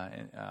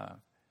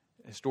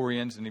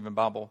historians and even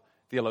Bible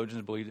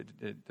theologians believe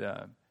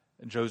that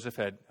Joseph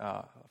had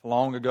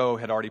long ago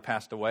had already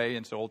passed away,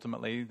 and so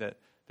ultimately the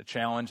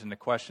challenge and the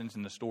questions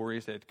and the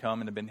stories that had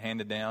come and had been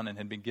handed down and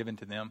had been given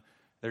to them,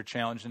 they're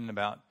challenging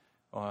about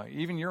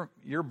even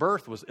your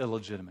birth was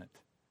illegitimate.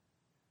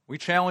 We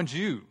challenge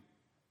you.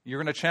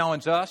 You're going to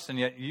challenge us, and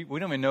yet we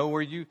don't even know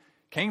where you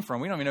came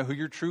from. We don't even know who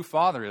your true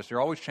father is.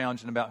 They're always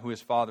challenging about who his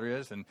father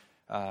is, and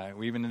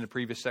we even in the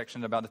previous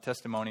section about the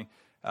testimony.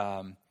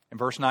 In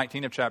verse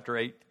 19 of chapter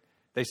 8,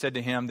 they said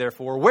to him,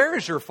 therefore, where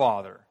is your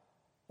father?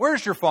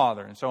 Where's your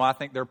father? And so I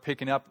think they're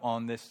picking up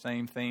on this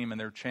same theme, and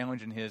they're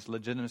challenging his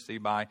legitimacy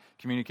by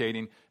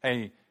communicating,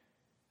 hey,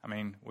 I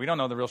mean, we don't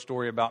know the real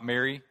story about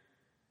Mary.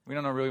 We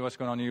don't know really what's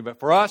going on with you. But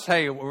for us,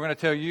 hey, we're going to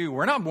tell you,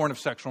 we're not born of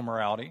sexual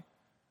morality.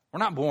 We're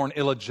not born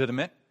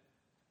illegitimate.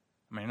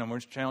 I mean, we're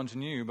just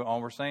challenging you, but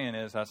all we're saying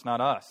is that's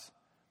not us.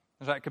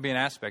 So that could be an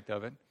aspect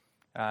of it.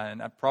 And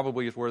that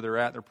probably is where they're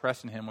at. They're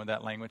pressing him with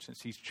that language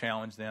since he's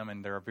challenged them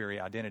and their very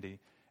identity.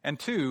 And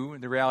two,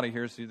 the reality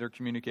here is they're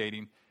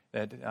communicating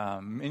that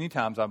many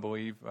times I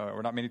believe,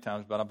 or not many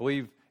times, but I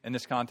believe in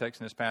this context,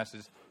 in this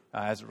passage,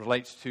 as it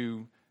relates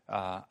to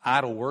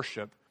idol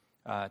worship,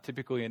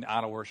 typically in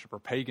idol worship or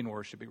pagan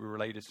worship, it would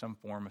relate to some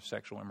form of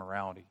sexual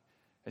immorality.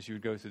 As you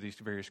would go through these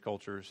various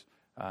cultures,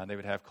 they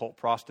would have cult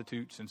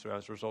prostitutes, and so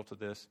as a result of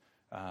this,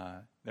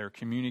 they're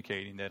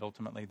communicating that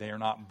ultimately they are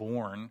not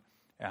born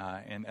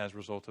and as a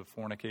result of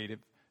fornicative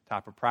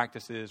type of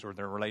practices, or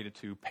they're related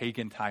to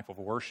pagan type of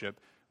worship.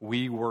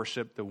 We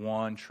worship the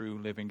one true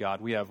living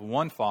God. We have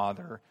one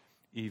Father,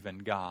 even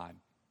God.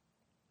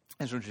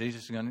 And so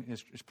Jesus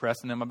is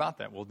pressing them about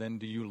that. Well, then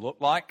do you look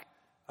like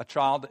a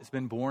child that's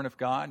been born of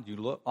God? Do you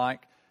look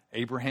like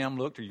Abraham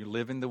looked? Are you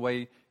living the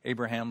way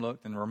Abraham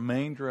looked? And the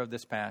remainder of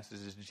this passage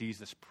is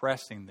Jesus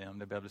pressing them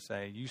to be able to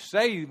say, you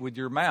say with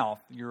your mouth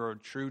you're a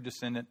true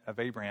descendant of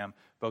Abraham,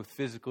 both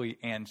physically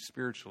and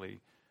spiritually.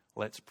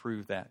 Let's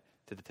prove that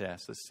to the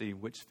test. Let's see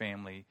which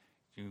family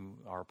you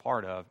are a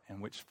part of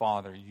and which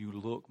father you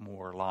look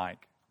more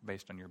like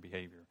based on your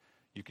behavior.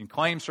 You can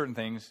claim certain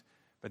things,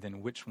 but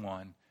then which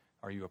one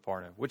are you a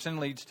part of? Which then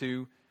leads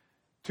to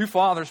two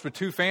fathers with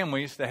two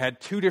families that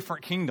had two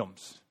different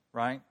kingdoms,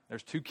 right?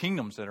 There's two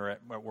kingdoms that are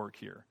at work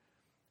here.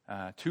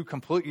 Two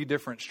completely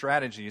different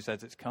strategies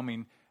as it's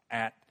coming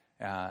at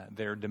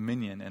their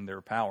dominion and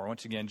their power.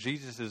 Once again,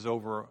 Jesus is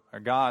over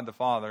God the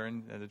Father,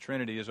 and the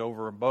Trinity is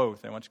over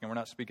both. And once again, we're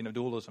not speaking of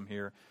dualism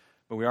here,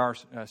 but we are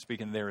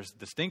speaking there is a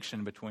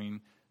distinction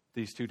between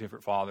these two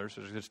different fathers.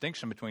 There's a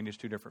distinction between these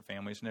two different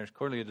families, and there's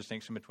clearly a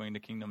distinction between the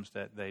kingdoms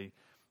that they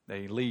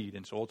lead.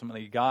 And so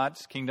ultimately,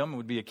 God's kingdom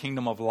would be a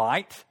kingdom of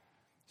light.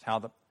 That's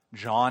how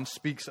John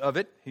speaks of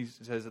it. He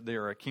says that they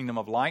are a kingdom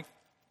of light.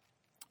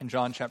 In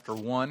John chapter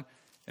 1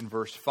 and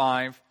verse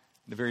 5,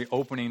 the very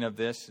opening of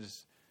this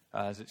is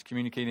as it's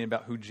communicating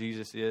about who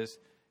Jesus is.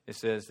 It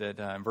says that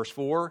in verse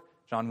 4,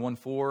 John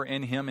 1:4,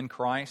 in him, in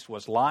Christ,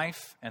 was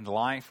life, and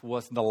life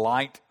was the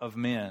light of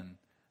men.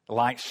 The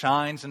light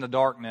shines in the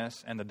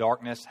darkness, and the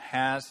darkness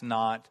has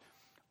not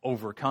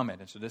overcome it.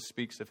 And so this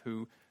speaks of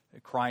who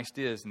Christ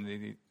is and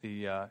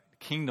the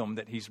kingdom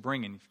that he's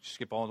bringing. If you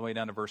skip all the way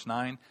down to verse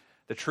 9,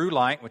 the true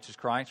light, which is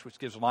Christ, which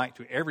gives light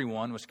to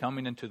everyone, was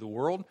coming into the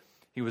world.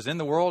 He was in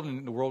the world,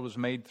 and the world was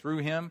made through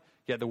him,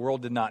 yet the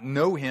world did not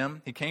know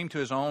him. He came to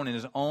his own, and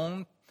his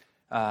own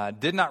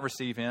did not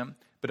receive him.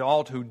 But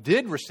all who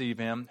did receive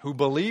him, who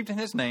believed in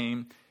his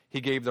name, he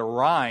gave the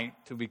right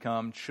to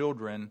become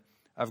children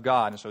of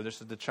God. And so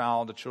this is the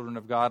children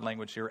of God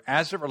language here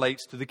as it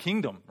relates to the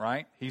kingdom,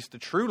 right? He's the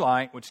true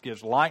light, which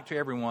gives light to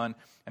everyone,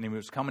 and he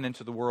was coming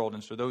into the world.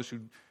 And so those who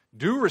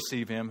do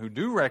receive him, who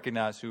do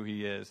recognize who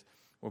he is,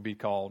 will be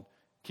called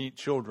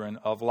children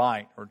of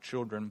light or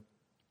children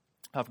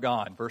of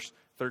God. Verse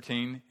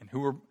 13, and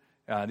who were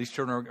these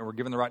children were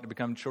given the right to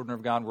become children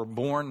of God, were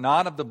born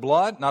not of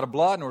blood,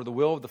 nor the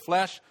will of the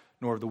flesh,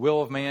 nor of the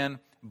will of man,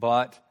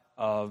 but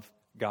of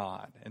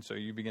God. And so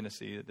you begin to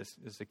see that this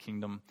is the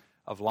kingdom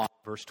of light.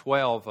 Verse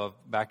 12 of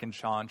back in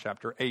John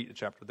chapter 8, the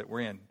chapter that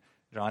we're in,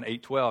 John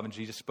 8:12, and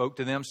Jesus spoke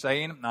to them,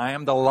 saying, I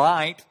am the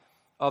light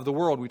of the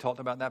world. We talked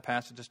about that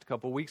passage just a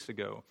couple of weeks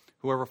ago.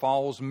 Whoever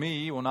follows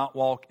me will not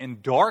walk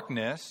in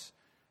darkness,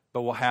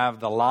 but will have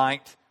the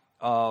light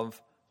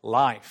of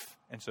life.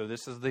 And so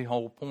this is the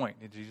whole point.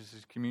 Jesus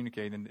is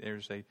communicating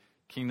there's a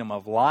kingdom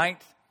of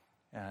light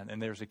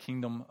and there's a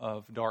kingdom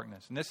of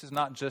darkness. And this is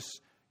not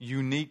just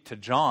unique to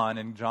John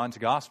and John's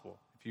gospel.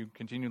 If you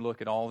continue to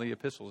look at all the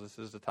epistles, this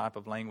is the type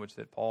of language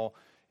that Paul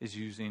is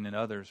using and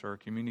others are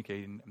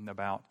communicating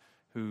about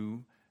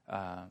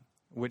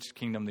which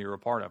kingdom you're a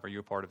part of. Are you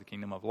a part of the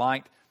kingdom of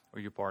light or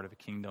are you a part of the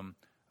kingdom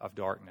of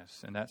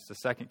darkness? And that's the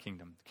second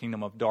kingdom, the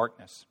kingdom of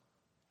darkness.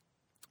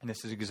 And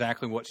this is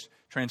exactly what's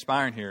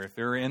transpiring here. If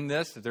they're in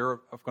this, if they're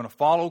going to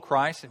follow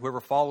Christ,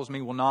 whoever follows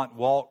me will not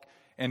walk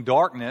in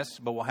darkness,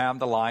 but will have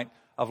the light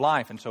of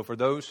life. And so for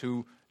those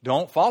who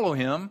don't follow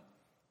him,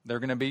 they're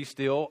going to be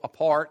still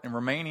apart and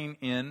remaining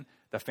in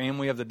the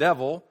family of the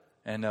devil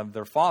and of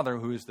their father,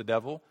 who is the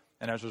devil.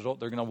 And as a result,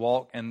 they're going to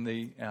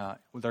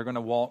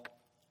walk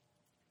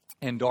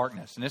in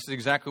darkness. And this is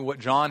exactly what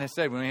John has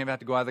said. We don't even have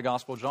to go out of the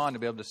Gospel of John to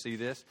be able to see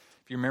this.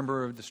 If you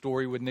remember the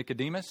story with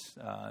Nicodemus,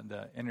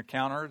 the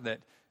encounter that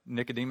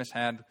Nicodemus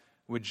had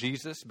with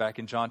Jesus back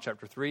in John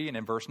chapter 3 and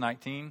in verse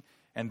 19.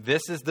 And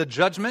this is the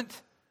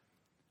judgment.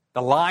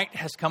 The light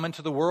has come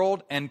into the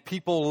world, and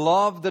people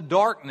love the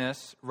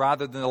darkness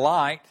rather than the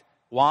light.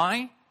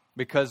 Why?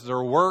 Because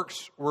their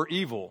works were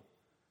evil.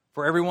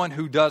 For everyone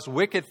who does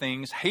wicked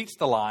things hates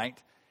the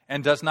light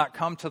and does not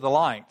come to the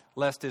light,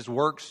 lest his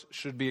works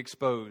should be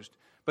exposed.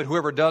 But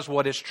whoever does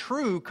what is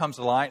true comes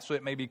to light, so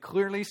it may be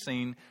clearly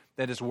seen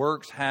that his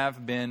works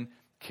have been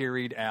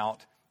carried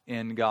out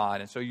in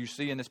God. And so you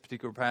see in this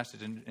particular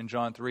passage in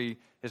John 3,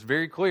 it's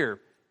very clear.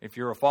 If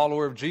you're a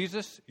follower of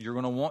Jesus, you're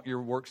going to want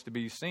your works to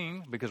be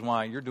seen. Because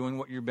why? You're doing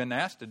what you've been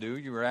asked to do.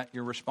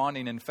 You're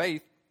responding in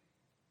faith.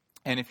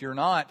 And if you're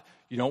not,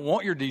 you don't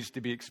want your deeds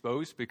to be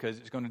exposed, because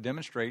it's going to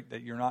demonstrate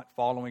that you're not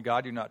following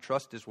God, you not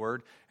trust his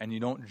word, and you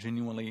don't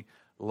genuinely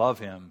love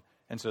him.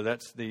 And so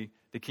that's the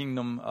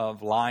kingdom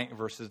of light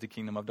versus the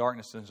kingdom of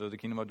darkness. And so the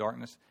kingdom of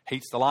darkness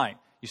hates the light.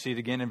 You see it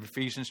again in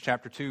Ephesians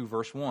chapter 2,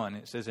 verse 1.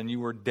 It says, and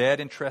you were dead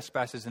in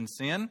trespasses and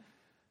sin.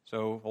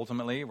 So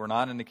ultimately, we're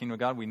not in the kingdom of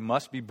God. We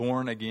must be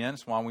born again.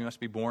 That's why we must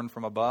be born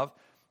from above.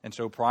 And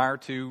so prior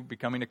to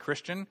becoming a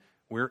Christian,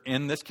 we're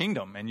in this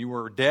kingdom. And you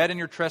were dead in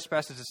your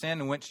trespasses and sin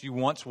in which you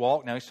once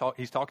walked. Now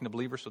he's talking to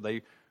believers, so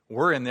they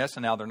were in this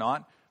and now they're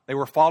not. They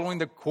were following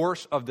the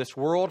course of this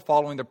world,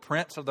 following the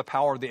prince of the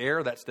power of the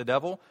air. That's the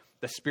devil.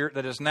 The spirit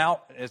that is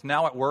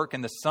now at work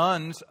in the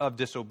sons of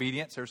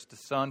disobedience. There's the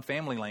son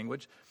family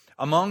language.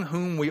 Among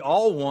whom we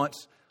all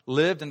once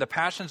lived in the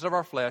passions of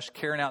our flesh,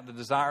 carrying out the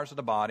desires of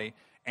the body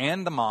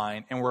and the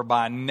mind, and were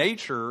by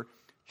nature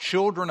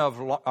children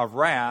of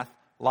wrath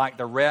like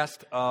the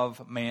rest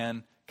of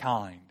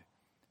mankind.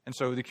 And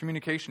so the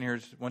communication here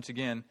is, once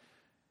again,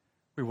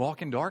 we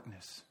walk in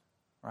darkness,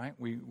 right?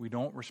 We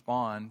don't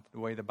respond the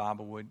way the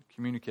Bible would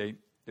communicate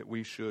that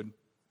we should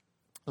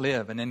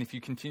live. And then if you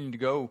continue to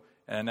go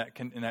in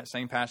that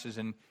same passage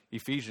in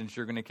Ephesians,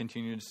 you're going to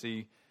continue to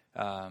see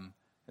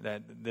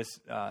that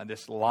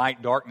this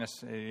light,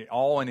 darkness,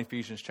 all in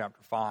Ephesians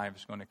chapter 5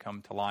 is going to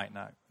come to light.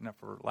 Not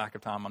for lack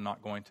of time, I'm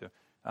not going to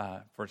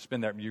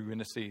spend that. You're going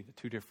to see the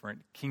two different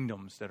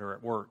kingdoms that are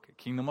at work, a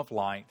kingdom of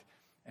light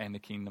and the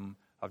kingdom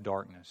of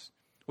darkness.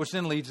 Which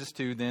then leads us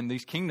to then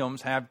these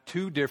kingdoms have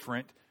two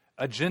different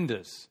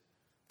agendas.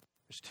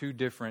 There's two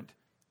different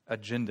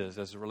agendas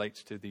as it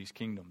relates to these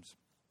kingdoms.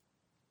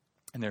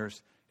 And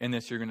in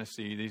this you're going to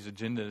see these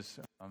agendas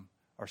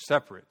are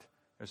separate.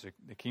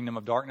 The kingdom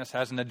of darkness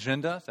has an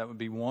agenda. So that would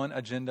be one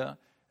agenda.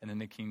 And then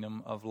the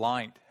kingdom of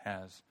light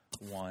has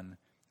one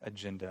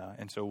agenda.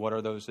 And so what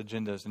are those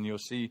agendas? And you'll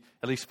see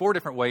at least 4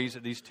 different ways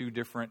that these two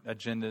different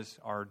agendas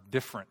are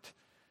different.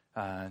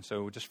 And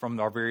so just from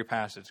our very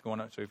passage going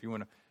up. So if you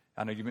want to,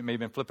 I know you may have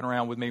been flipping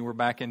around with me. We're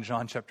back in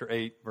John chapter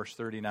 8, verse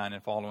 39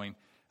 and following.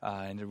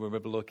 And we'll be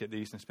able to look at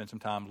these and spend some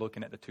time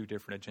looking at the two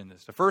different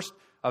agendas. The first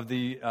of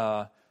the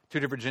two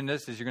different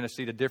agendas is you're going to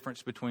see the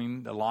difference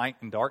between the light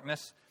and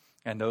darkness.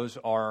 And those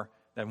are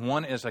that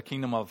one is a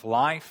kingdom of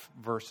life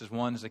versus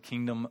one is a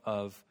kingdom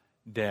of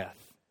death.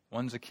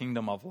 One's a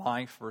kingdom of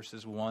life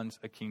versus one's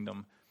a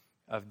kingdom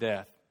of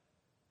death.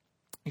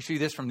 You see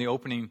this from the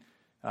opening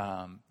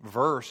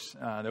verse,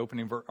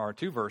 or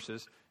 2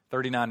 verses,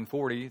 39 and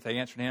 40. They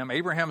answered him,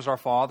 Abraham is our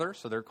father.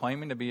 So they're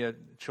claiming to be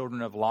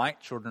children of light,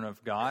 children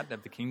of God,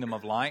 of the kingdom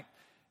of light,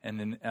 and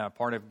then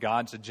part of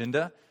God's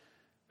agenda.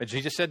 But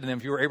Jesus said to them,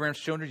 if you were Abraham's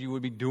children, you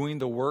would be doing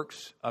the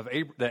works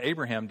that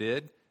Abraham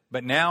did.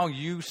 But now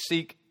you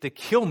seek to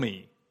kill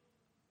me.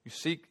 You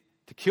seek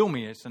to kill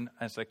me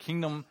as a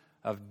kingdom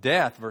of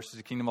death versus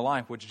a kingdom of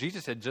life, which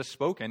Jesus had just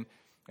spoken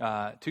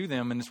to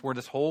them. And it's where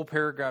this whole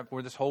paragraph,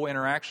 where this whole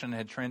interaction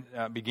had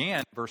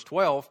began, verse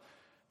 12,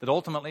 that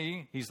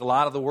ultimately he's the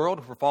light of the world.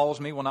 Whoever follows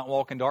me will not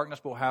walk in darkness,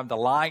 but will have the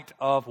light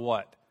of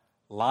what?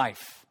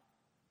 Life.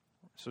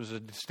 So there's a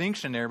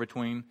distinction there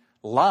between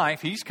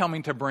life. He's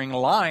coming to bring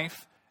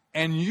life,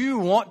 and you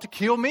want to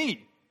kill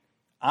me.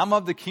 I'm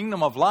of the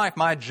kingdom of life.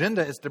 My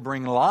agenda is to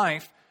bring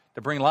life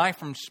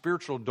from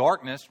spiritual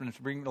darkness,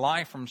 to bring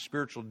life from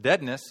spiritual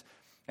deadness,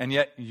 and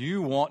yet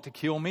you want to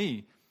kill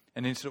me.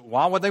 And it's,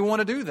 why would they want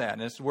to do that?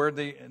 And this is where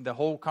the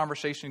whole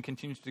conversation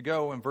continues to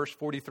go. And verse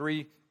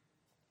 43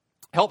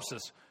 helps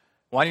us.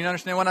 Why do you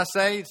understand what I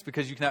say? It's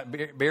because you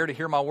cannot bear to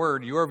hear my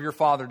word. You are of your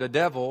father, the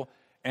devil,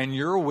 and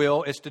your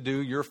will is to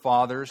do your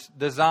father's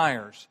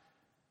desires.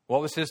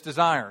 What was his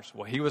desires?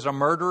 Well, he was a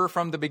murderer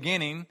from the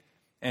beginning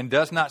and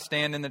does not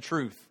stand in the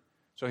truth.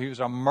 So he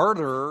was a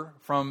murderer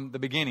from the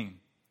beginning.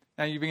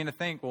 Now you begin to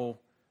think, well,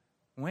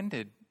 when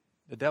did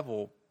the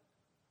devil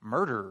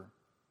murder?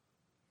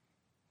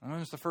 When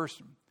was the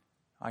first,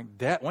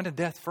 when did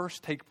death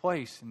first take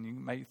place? And you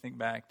may think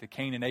back to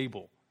Cain and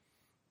Abel.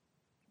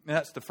 And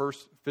that's the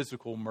first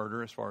physical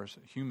murder as far as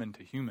human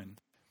to human.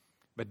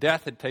 But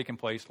death had taken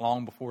place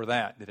long before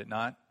that, did it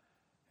not?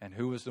 And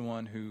who was the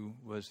one who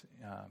was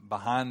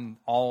behind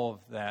all of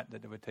that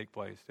would take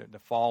place? The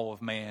fall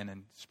of man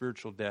and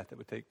spiritual death that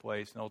would take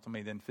place, and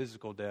ultimately then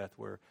physical death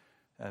where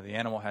the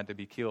animal had to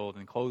be killed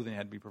and clothing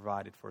had to be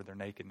provided for their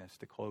nakedness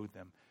to clothe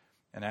them.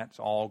 And that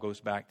all goes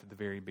back to the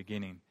very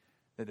beginning.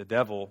 That the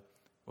devil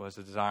had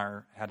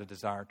a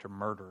desire to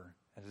murder,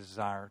 a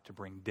desire to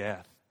bring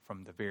death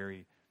from the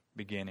very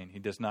beginning. He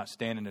does not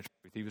stand in the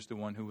truth. He was the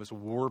one who was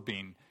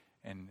warping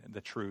in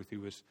the truth. It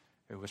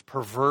was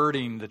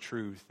perverting the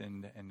truth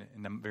in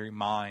the very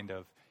mind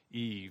of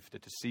Eve to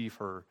deceive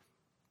her,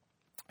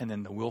 and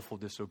then the willful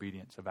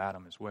disobedience of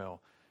Adam as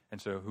well.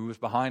 And so who was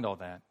behind all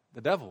that?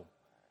 The devil.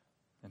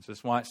 And so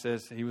that's why it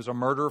says he was a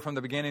murderer from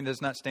the beginning,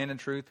 does not stand in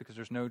truth, because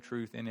there's no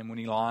truth in him when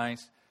he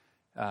lies.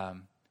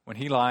 When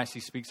he lies,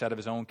 he speaks out of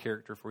his own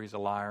character, for he's a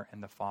liar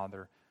and the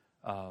father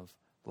of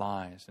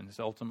lies. And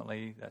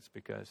ultimately, that's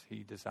because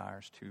he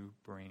desires to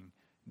bring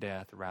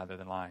death rather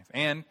than life.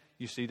 And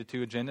you see the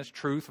two agendas,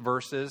 truth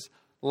versus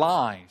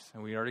lies.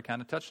 And we already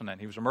kind of touched on that.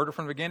 He was a murderer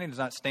from the beginning, does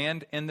not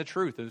stand in the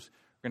truth. Those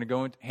are going to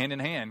go hand in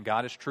hand.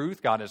 God is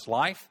truth, God is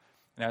life.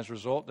 And as a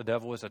result, the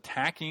devil is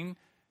attacking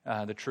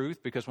the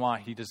truth, because why?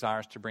 He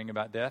desires to bring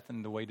about death,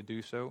 and the way to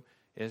do so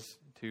is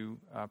to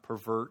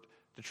pervert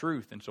the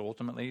truth. And so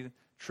ultimately,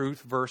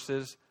 truth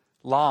versus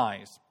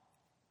lies.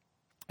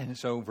 And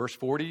so verse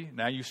 40,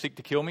 now you seek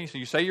to kill me. So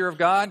you say you're of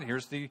God.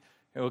 Here's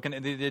looking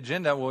at the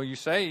agenda. Well, you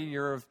say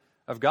you're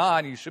of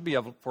God. You should be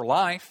for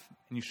life,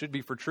 and you should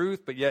be for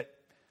truth, but yet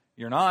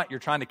you're not. You're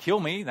trying to kill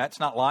me. That's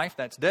not life.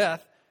 That's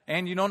death.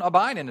 And you don't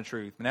abide in the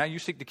truth. Now you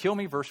seek to kill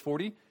me, verse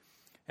 40.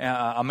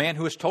 A man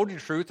who has told you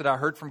the truth that I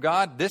heard from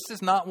God. This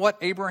is not what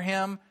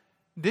Abraham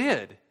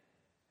did.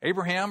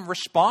 Abraham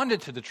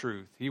responded to the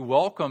truth. He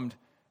welcomed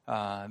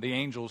the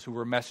angels who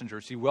were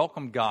messengers. He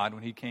welcomed God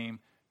when he came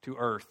to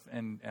earth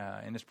and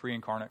in his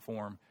pre-incarnate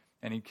form,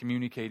 and he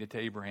communicated to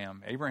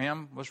Abraham.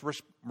 Abraham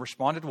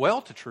responded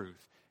well to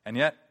truth, and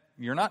yet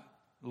you're not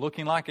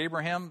looking like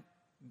Abraham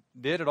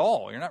did at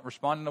all. You're not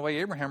responding the way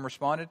Abraham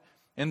responded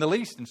in the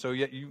least, and so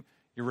yet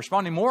you're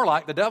responding more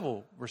like the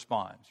devil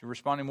responds. You're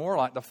responding more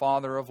like the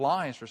father of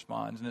lies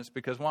responds, and it's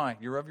because why?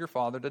 You're of your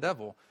father, the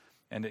devil,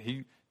 and that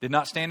he did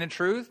not stand in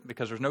truth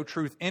because there's no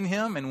truth in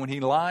him, and when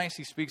he lies,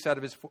 he speaks out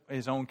of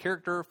his own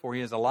character, for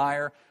he is a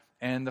liar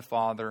and the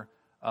father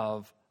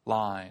of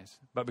lies.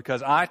 But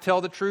because I tell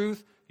the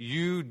truth,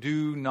 you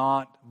do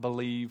not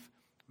believe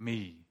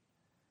me.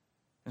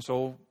 And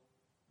so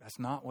that's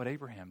not what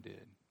Abraham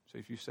did. So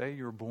if you say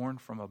you're born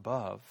from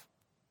above,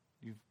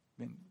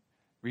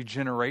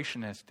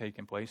 regeneration has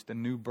taken place, the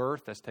new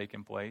birth has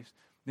taken place,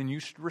 then you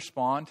should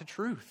respond to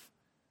truth.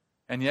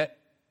 And yet,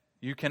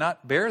 you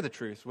cannot bear the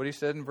truth. What he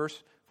said in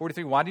verse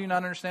 43, why do you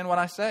not understand what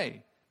I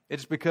say?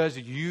 It's because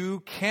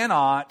you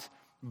cannot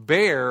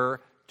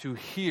bear to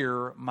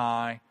hear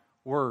my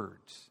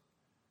words.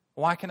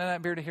 Why can I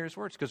not bear to hear his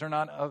words? Because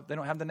they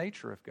don't have the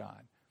nature of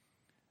God.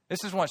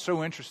 This is what's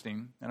so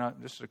interesting, and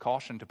this is a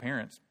caution to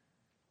parents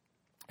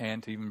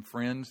and to even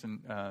friends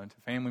and to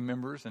family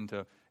members and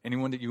to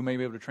anyone that you may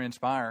be able to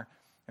transpire.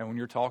 And when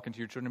you're talking to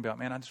your children about,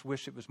 man, I just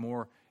wish it was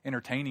more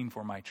entertaining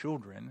for my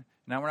children.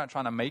 Now, we're not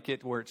trying to make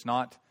it where it's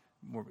not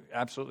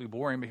absolutely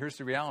boring, but here's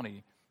the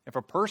reality. If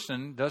a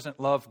person doesn't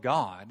love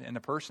God and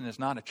the person is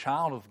not a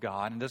child of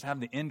God and doesn't have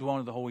the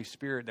indwelling of the Holy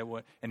Spirit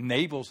that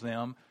enables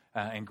them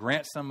and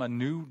grants them a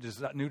new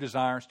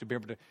desires to be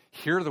able to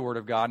hear the Word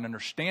of God and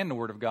understand the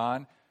Word of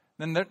God,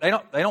 then they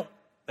don't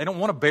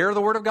want to bear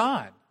the Word of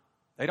God.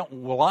 They don't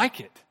like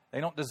it. They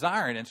don't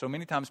desire it. And so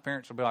many times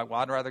parents will be like, well,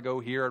 I'd rather go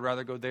here. I'd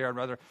rather go there. I'd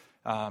rather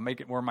make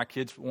it where my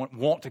kids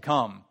want to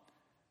come.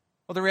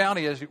 Well, the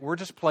reality is we're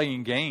just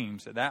playing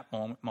games at that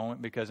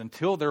moment because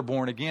until they're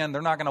born again,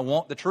 they're not going to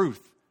want the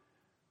truth.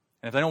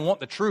 And if they don't want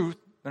the truth,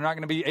 they're not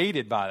going to be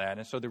aided by that.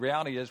 And so the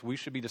reality is we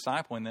should be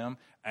discipling them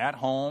at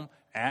home,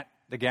 at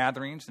the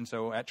gatherings, and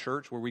so at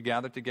church where we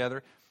gather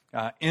together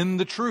in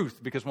the truth.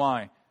 Because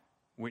why?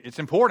 It's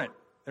important.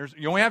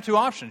 You only have two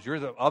options. You're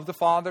of the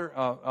Father,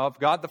 of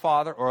God the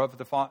Father, or of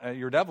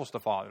your devil's the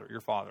Father,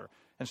 your father.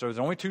 And so there's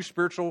only two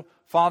spiritual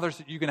fathers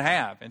that you can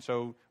have. And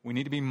so we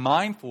need to be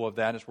mindful of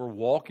that as we're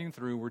walking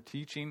through, we're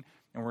teaching,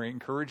 and we're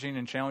encouraging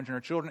and challenging our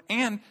children.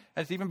 And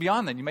as even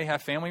beyond that, you may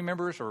have family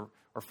members or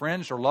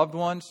friends or loved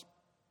ones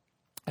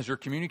as you're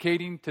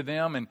communicating to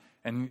them,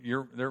 and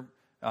you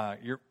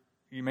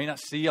may not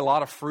see a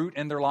lot of fruit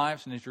in their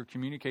lives, and as you're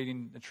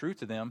communicating the truth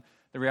to them,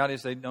 the reality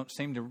is they don't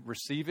seem to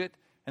receive it.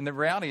 And the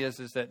reality is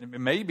that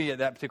maybe at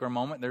that particular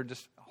moment they're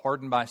just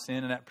hardened by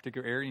sin in that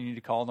particular area. You need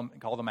to call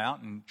them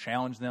out and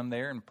challenge them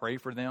there and pray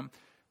for them.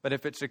 But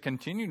if it's a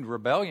continued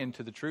rebellion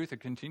to the truth, a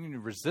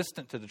continued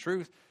resistance to the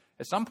truth,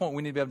 at some point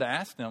we need to be able to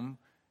ask them,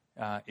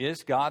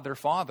 is God their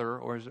father,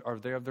 or are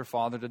they of their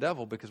father the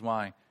devil? Because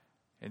why?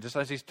 And just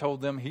as he's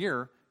told them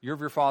here, you're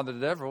of your father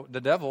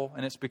the devil,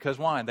 and it's because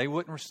why? They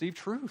wouldn't receive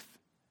truth.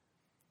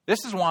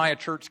 This is why a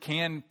church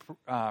can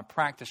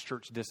practice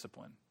church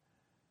discipline.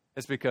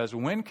 It's because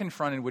when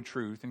confronted with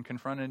truth, and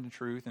confronted in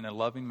truth in a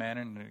loving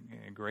manner, in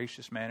a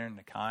gracious manner, in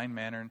a kind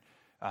manner,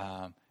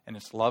 and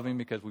it's loving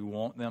because we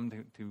want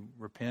them to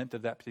repent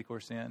of that particular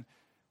sin.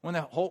 When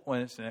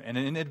it's an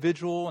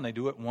individual and they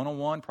do it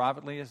one-on-one,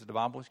 privately, as the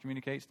Bible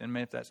communicates, then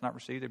if that's not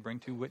received, they bring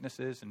two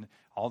witnesses and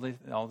all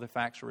the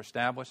facts are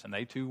established, and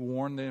they too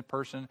warn the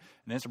person, and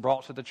then it's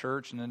brought to the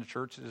church, and then the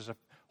church as a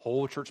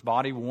whole church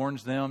body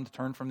warns them to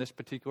turn from this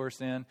particular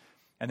sin.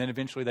 And then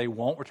eventually they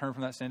won't return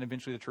from that sin.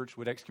 Eventually the church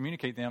would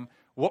excommunicate them.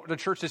 What the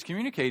church is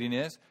communicating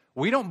is,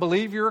 we don't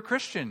believe you're a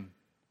Christian.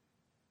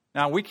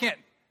 Now, we can't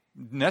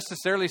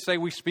necessarily say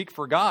we speak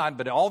for God,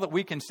 but all that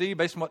we can see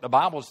based on what the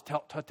Bible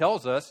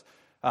tells us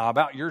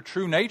about your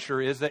true nature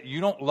is that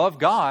you don't love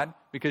God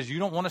because you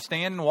don't want to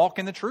stand and walk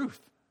in the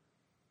truth.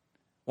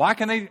 Why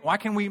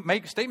can we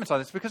make statements like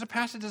this? Because of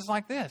passages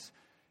like this.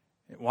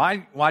 Why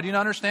do you not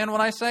understand what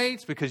I say?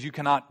 It's because you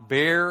cannot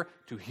bear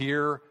to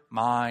hear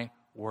my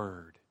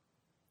word.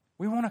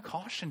 We want to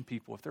caution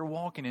people if they're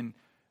walking in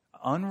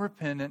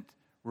unrepentant,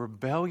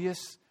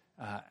 rebellious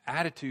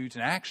attitudes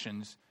and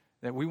actions,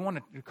 that we want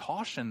to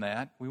caution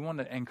that. We want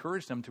to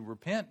encourage them to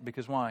repent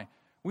because why?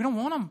 We don't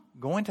want them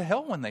going to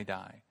hell when they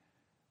die.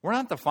 We're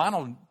not the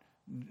final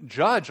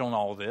judge on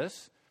all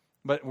this,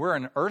 but we're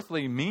an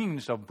earthly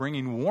means of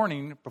bringing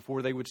warning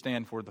before they would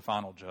stand for the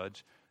final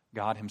judge,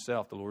 God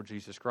himself, the Lord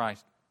Jesus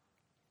Christ.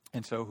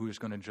 And so who is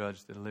going to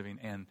judge the living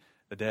and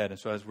the dead? And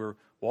so as we're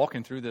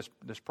walking through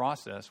this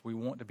process, we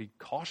want to be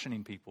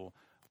cautioning people,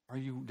 are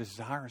you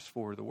desirous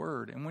for the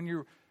word? And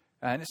when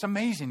and it's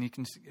amazing, you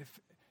can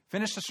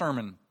finish the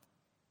sermon,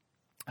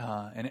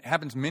 and it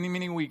happens many,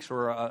 many weeks,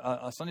 or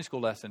a Sunday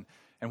school lesson,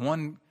 and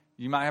one,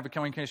 you might have a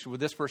communication with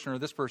this person or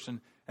this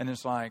person, and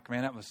it's like,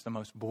 man, that was the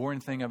most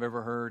boring thing I've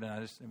ever heard,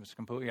 and it was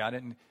completely, I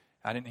didn't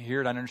hear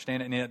it, I didn't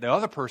understand it. And the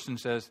other person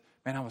says,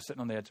 man, I was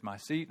sitting on the edge of my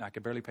seat, and I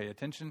could barely pay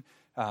attention.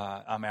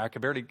 I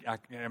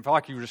felt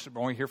like you were just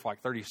only here for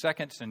like 30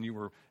 seconds, and you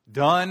were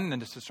done,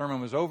 and the sermon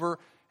was over.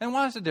 And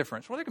what is the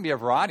difference? Well, there can be a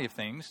variety of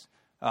things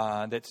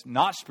that's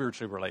not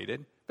spiritually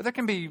related,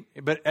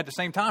 but at the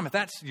same time, if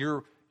that's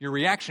your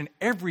reaction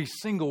every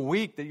single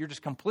week, that you're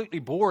just completely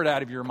bored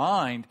out of your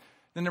mind,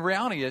 then the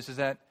reality is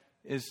that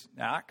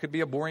now, it could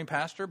be a boring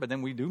pastor, but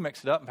then we do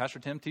mix it up. And Pastor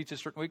Tim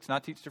teaches certain weeks, and I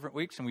teach different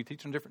weeks, and we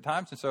teach them different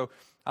times. And so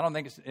I don't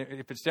think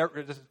if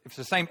it's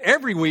the same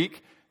every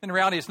week, then the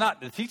reality is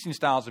not the teaching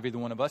styles of either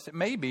one of us. It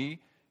may be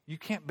you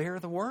can't bear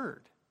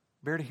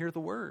to hear the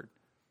word.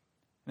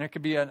 And there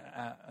could be a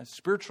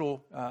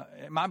spiritual,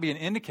 it might be an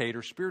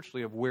indicator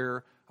spiritually of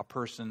where a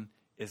person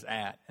is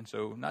at. And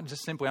so not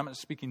just simply, I'm not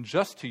speaking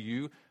just to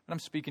you, but I'm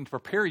speaking to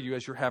prepare you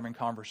as you're having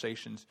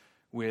conversations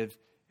with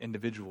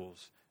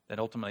individuals. That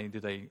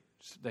ultimately,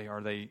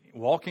 are they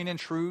walking in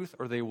truth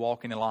or are they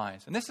walking in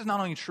lies? And this is not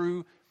only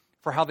true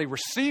for how they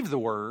receive the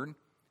word,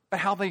 but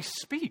how they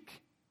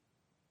speak.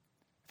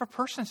 If a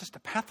person is just a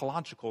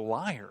pathological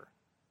liar,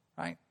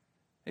 right?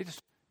 They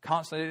just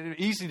constantly, it's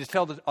easy to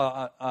tell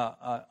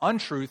the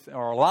untruth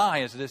or a lie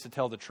as it is to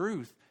tell the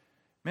truth.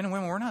 Men and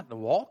women, we're not to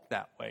walk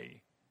that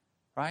way,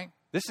 right?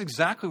 This is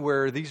exactly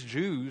where these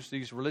Jews,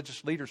 these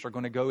religious leaders, are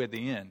going to go at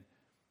the end.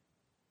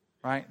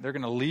 Right? They're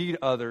going to lead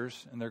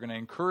others and they're going to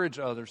encourage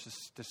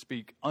others to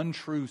speak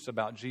untruths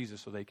about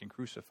Jesus so they can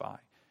crucify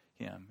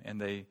him. And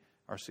they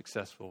are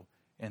successful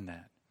in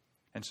that.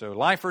 And so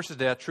life versus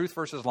death, truth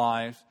versus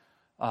lies,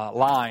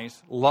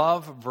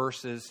 love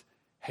versus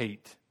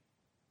hate.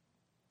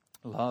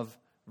 Love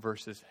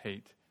versus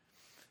hate.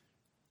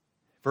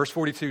 Verse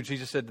 42,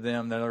 Jesus said to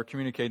them that are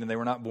communicating they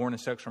were not born in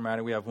sexual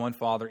matter. We have one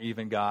Father,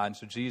 even God. And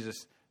so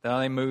Jesus, then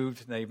they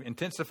moved, they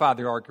intensified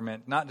their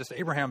argument. Not just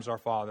Abraham's our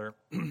father,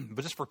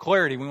 but just for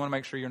clarity, we want to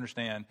make sure you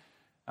understand.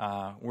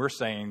 We're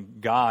saying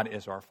God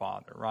is our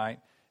Father, right?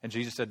 And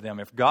Jesus said to them,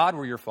 if God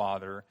were your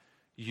Father,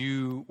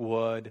 you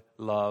would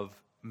love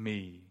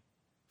me.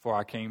 For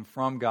I came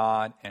from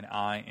God and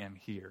I am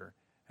here.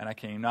 And I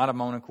came not of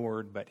my own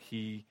accord, but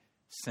he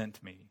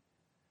sent me.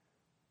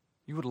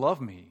 You would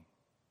love me.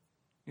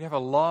 You have a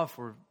love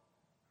for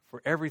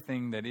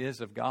everything that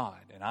is of God.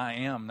 And I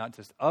am not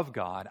just of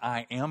God,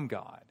 I am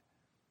God.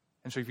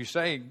 And so if you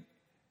say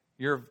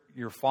you're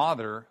your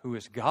Father who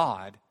is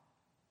God,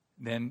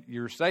 then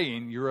you're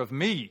saying you're of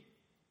me.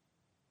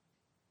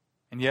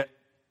 And yet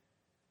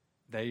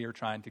they are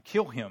trying to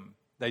kill him.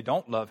 They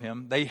don't love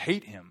him. They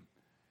hate him.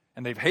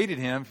 And they've hated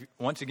him.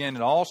 Once again,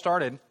 it all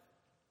started.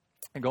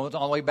 It goes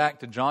all the way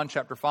back to John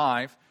chapter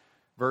 5,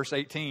 verse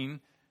 18.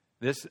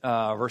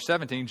 Verse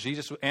 17,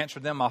 Jesus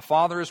answered them, my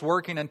Father is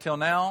working until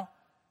now,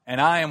 and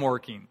I am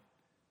working.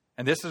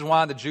 And this is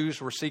why the Jews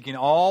were seeking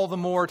all the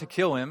more to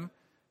kill him,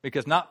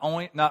 because not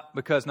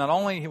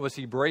only was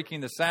he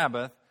breaking the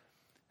Sabbath,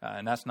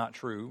 and that's not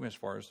true as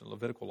far as the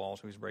Levitical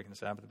laws, he was breaking the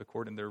Sabbath, but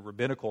according to their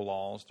rabbinical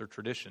laws, their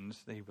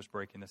traditions, that he was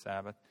breaking the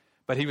Sabbath.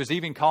 But he was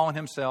even calling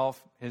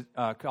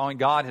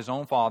God his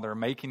own Father,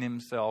 making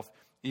himself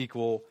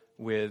equal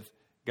with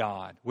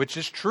God, which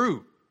is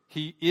true.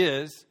 He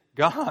is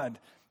God.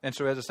 And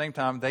so at the same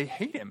time, they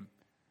hate him.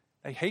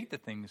 They hate the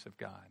things of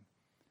God.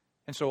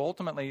 And so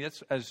ultimately,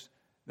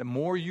 the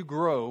more you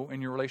grow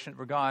in your relationship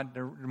with God,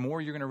 the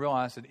more you're going to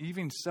realize that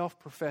even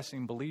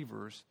self-professing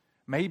believers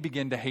may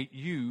begin to hate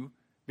you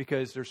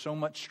because there's so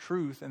much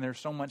truth and there's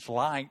so much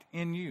light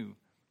in you.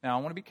 Now,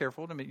 I want to be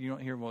careful to make you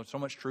don't hear, well, so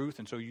much truth,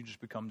 and so you just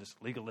become this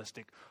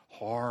legalistic,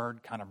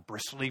 hard, kind of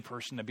bristly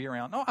person to be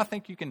around. No, I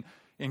think you can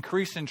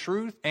increase in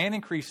truth and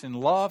increase in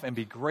love and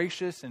be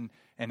gracious and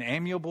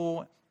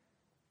amiable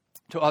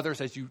to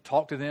others as you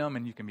talk to them,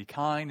 and you can be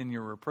kind in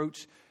your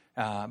approach.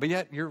 But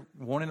yet you're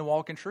wanting to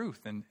walk in truth,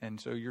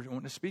 and so you're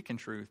wanting to speak in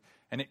truth.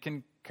 And it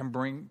can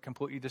bring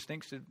completely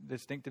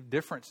distinctive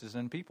differences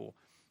in people.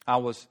 I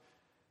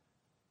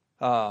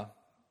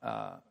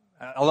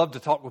love to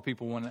talk with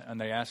people when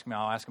they ask me.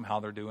 I'll ask them how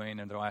they're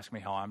doing, and they'll ask me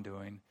how I'm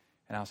doing.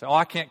 And I'll say,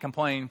 I can't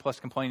complain, plus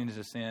complaining is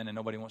a sin, and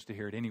nobody wants to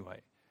hear it anyway.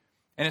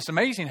 And it's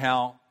amazing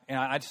how,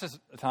 and it's just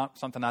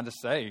something I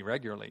just say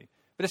regularly,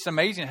 but it's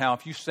amazing how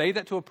if you say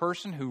that to a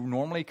person who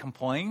normally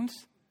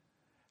complains,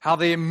 how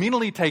they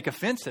immediately take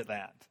offense at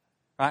that.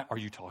 Right? Are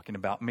you talking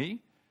about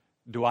me?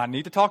 Do I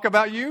need to talk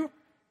about you?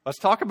 Let's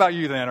talk about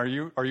you then. Are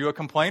you a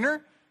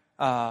complainer?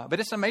 But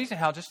it's amazing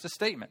how just a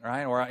statement,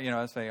 right? Or,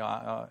 I say,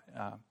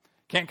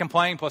 can't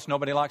complain, plus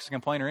nobody likes a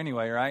complainer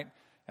anyway, right?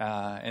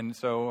 And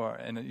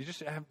you just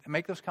have to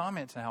make those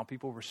comments and how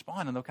people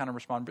respond, and they'll kind of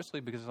respond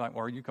briskly because it's like,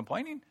 well, are you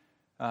complaining?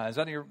 Is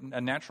that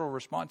a natural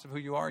response of who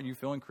you are? Are you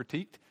feeling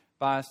critiqued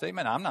by a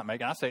statement? I'm not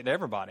making. I say it to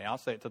everybody. I'll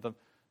say it to the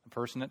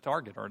person at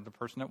Target or the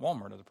person at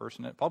Walmart or the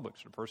person at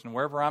Publix or the person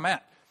wherever I'm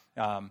at.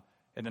 It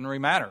doesn't really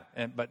matter.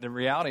 But the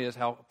reality is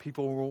how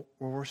people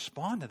will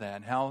respond to that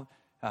and how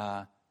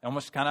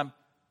almost kind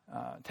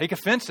of take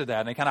offense to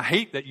that. And they kind of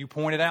hate that you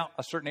pointed out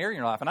a certain area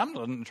in your life. And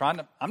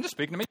I'm just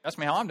speaking to me. Ask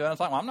me how I'm doing.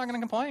 It's like, well, I'm not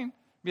going to complain.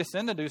 It'd be a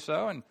sin to do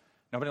so. And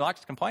nobody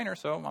likes a complainer,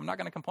 so I'm not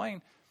going to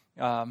complain.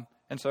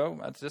 And so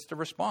that's just a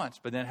response.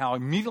 But then how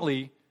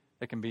immediately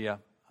there can be a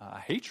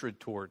hatred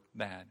toward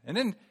that. And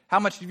then how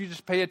much if you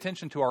just pay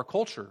attention to our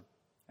culture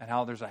and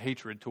how there's a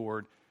hatred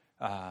toward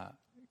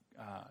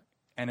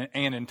and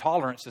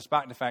intolerance,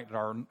 despite the fact that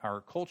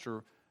our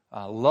culture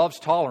loves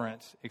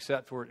tolerance,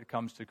 except for it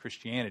comes to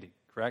Christianity,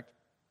 correct?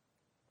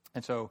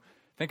 And so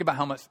think about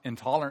how much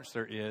intolerance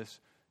there is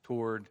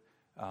toward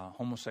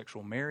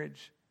homosexual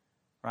marriage,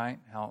 right?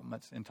 How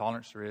much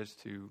intolerance there is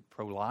to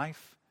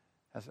pro-life,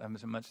 how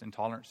much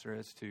intolerance there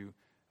is to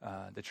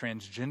the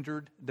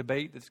transgendered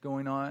debate that's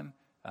going on.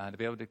 To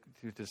be able to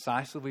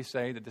decisively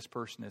say that this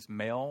person is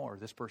male or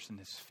this person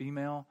is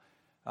female.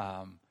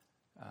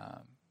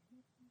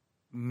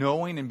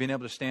 Knowing and being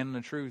able to stand on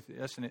the truth,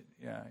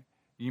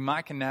 you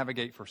might can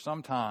navigate for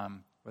some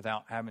time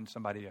without having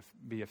somebody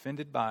be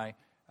offended by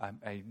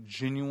a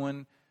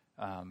genuine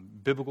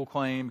biblical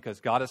claim, because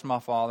God is my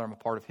Father. I'm a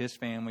part of His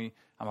family.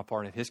 I'm a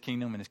part of His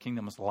kingdom, and His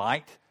kingdom is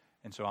light.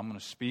 And so I'm going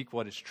to speak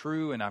what is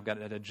true, and I've got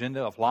an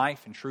agenda of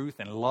life and truth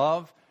and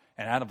love.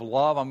 And out of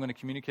love, I'm going to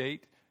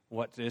communicate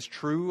what is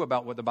true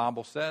about what the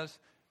Bible says.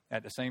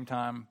 At the same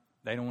time,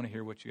 they don't want to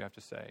hear what you have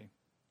to say,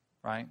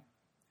 right?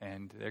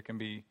 And there can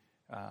be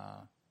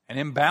an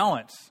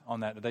imbalance on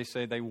that. They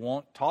say they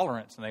want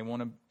tolerance, and they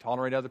want to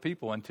tolerate other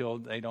people until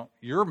they don't.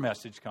 Your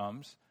message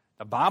comes,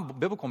 the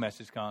biblical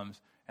message comes,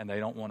 and they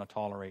don't want to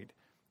tolerate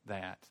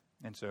that.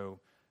 And so,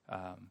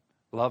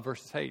 love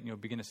versus hate. You'll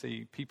begin to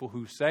see people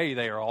who say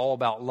they are all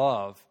about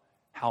love,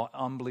 how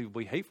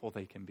unbelievably hateful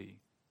they can be,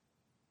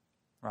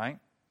 right?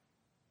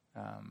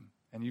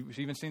 And you've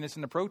even seen this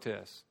in the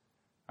protests,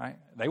 right?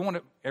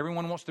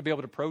 Everyone wants to be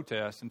able to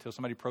protest until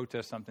somebody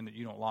protests something that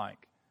you don't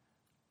like.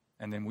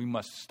 And then we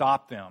must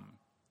stop them,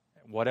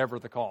 whatever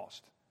the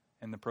cost,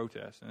 in the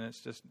protest. And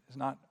it's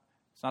not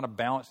a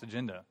balanced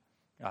agenda.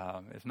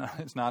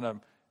 It's not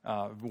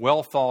a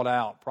well thought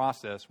out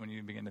process when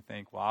you begin to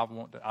think,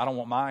 well, I don't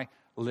want my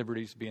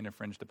liberties being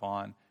infringed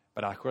upon,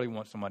 but I clearly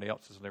want somebody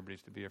else's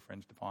liberties to be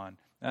infringed upon.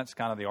 And that's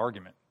kind of the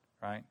argument,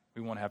 right?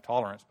 We want to have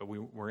tolerance, but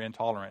we're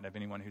intolerant of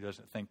anyone who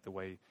doesn't think the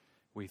way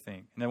we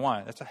think. And then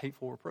why? That's a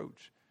hateful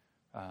approach.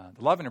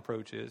 The loving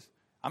approach is,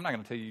 I'm not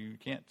going to tell you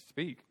can't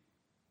speak.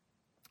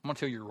 I'm going to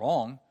tell you you're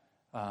wrong,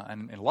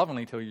 and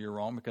lovingly tell you you're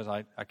wrong because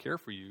I care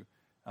for you.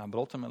 But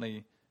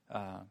ultimately,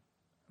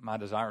 my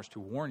desire is to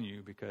warn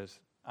you because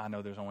I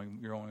know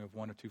you're only of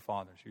one of two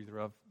fathers. You're either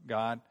of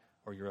God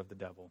or you're of the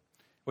devil.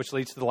 Which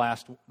leads to the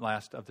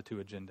last of the two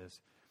agendas.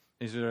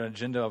 Is there an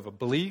agenda of a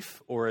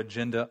belief or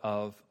agenda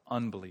of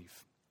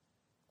unbelief?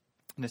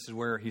 And this is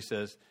where he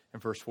says in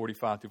verse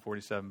 45 through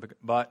 47,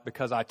 but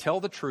because I tell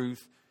the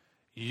truth,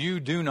 you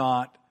do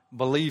not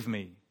believe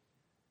me.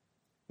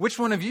 Which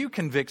one of you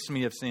convicts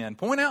me of sin?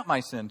 Point out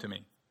my sin to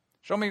me.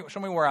 Show me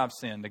where I've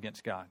sinned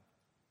against God.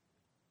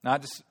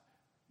 Not just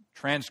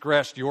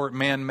transgressed your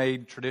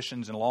man-made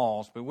traditions and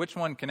laws, but which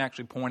one can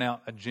actually point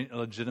out a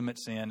legitimate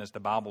sin as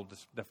the Bible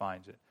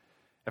defines it?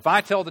 If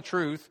I tell the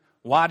truth,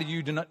 why do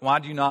you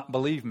not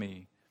believe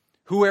me?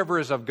 Whoever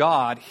is of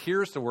God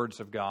hears the words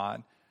of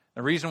God.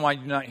 The reason why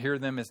you do not hear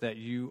them is that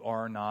you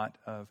are not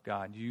of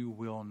God. You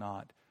will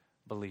not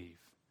believe.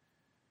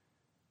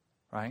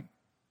 Right?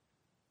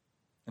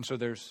 And so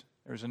there's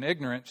an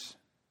ignorance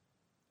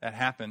that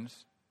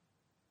happens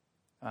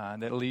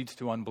that leads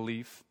to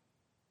unbelief.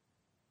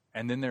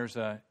 And then there's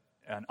an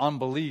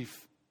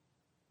unbelief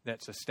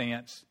that's a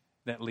stance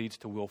that leads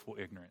to willful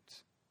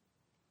ignorance.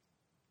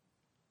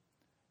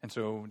 And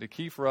so the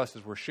key for us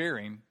as we're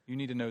sharing, you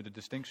need to know the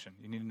distinction.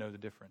 You need to know the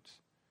difference.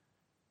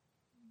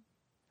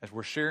 As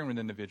we're sharing with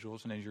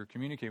individuals and as you're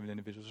communicating with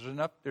individuals,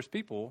 there's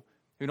people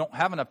who don't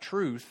have enough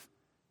truth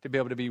to be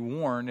able to be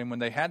warned, and when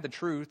they had the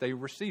truth, they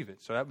receive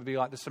it. So that would be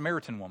like the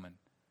Samaritan woman.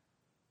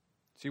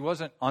 She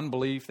wasn't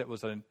unbelief that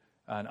was an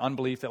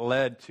unbelief that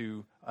led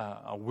to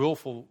a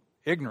willful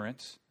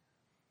ignorance,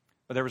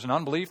 but there was an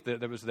unbelief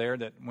that was there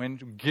that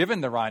when given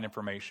the right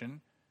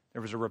information,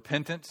 there was a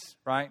repentance,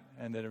 right?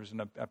 And there was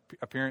an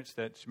appearance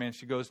that,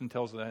 she goes and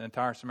tells the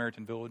entire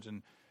Samaritan village,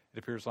 and it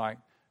appears like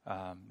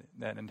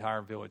that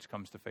entire village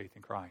comes to faith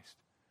in Christ.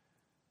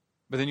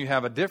 But then you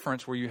have a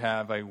difference where you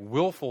have a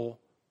willful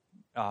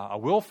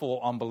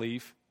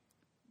unbelief,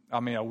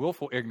 a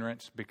willful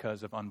ignorance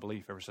because of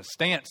unbelief. There was a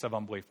stance of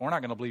unbelief. We're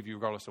not going to believe you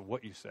regardless of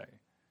what you say.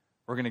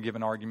 We're going to give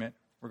an argument.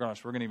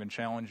 Regardless, we're going to even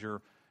challenge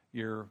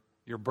your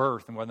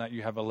birth and whether or not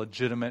you have a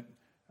legitimate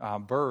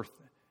birth.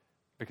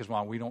 Because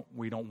why? We don't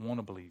want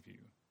to believe you.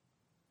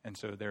 And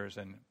so there's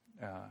an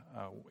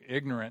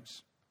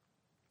ignorance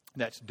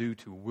that's due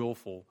to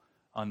willful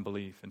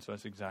unbelief. And so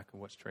that's exactly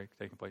what's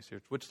taking place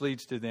here. Which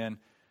leads to then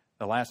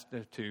the last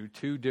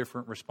two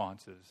different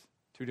responses.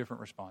 Two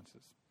different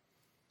responses.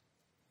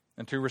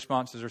 And two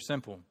responses are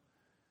simple.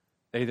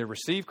 They either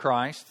receive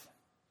Christ,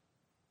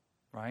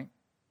 right?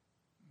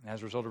 And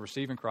as a result of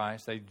receiving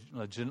Christ, they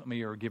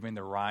legitimately are given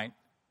the right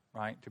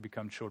to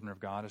become children of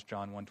God, as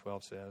John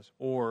 1:12 says,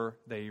 or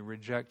they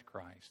reject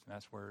Christ. And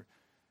that's where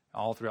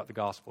all throughout the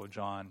Gospel of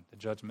John, the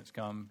judgments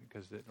come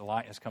because the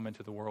light has come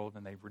into the world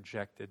and they've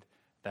rejected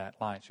that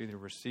light. So you either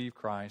receive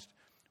Christ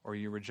or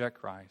you reject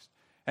Christ.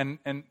 And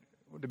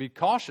to be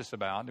cautious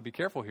about, to be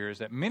careful here, is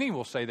that many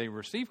will say they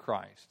receive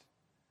Christ.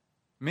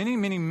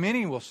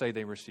 Many will say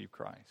they receive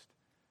Christ.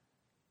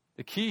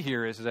 The key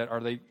here is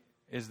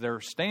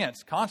their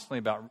stance constantly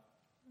about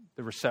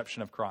the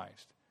reception of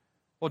Christ?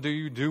 Well, do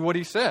you do what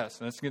he says?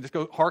 And this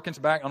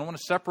harkens back. I don't want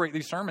to separate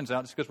these sermons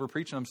out just because we're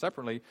preaching them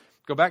separately.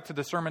 Go back to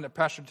the sermon that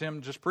Pastor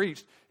Tim just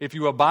preached. If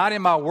you abide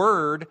in my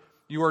word,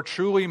 you are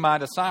truly my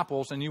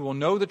disciples, and you will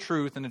know the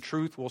truth, and the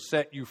truth will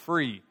set you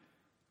free.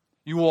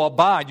 You will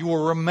abide. You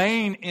will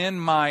remain in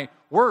my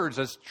words.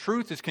 As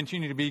truth is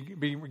continuing to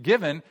be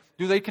given,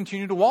 do they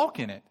continue to walk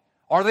in it?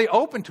 Are they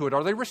open to it?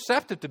 Are they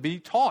receptive to be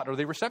taught? Are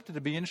they receptive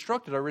to be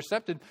instructed? Are they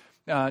receptive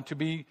to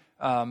be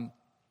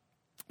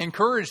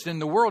encouraged in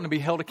the world and be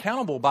held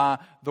accountable by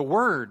the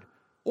word?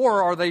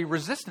 or are they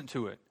resistant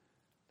to it?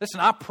 Listen,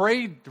 I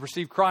prayed to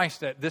receive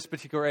Christ at this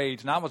particular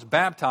age, and I was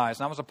baptized,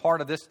 and I was a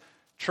part of this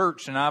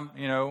church, and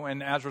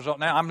and as a result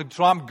now,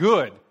 I'm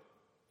good.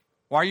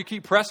 Why you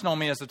keep pressing on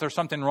me as if there's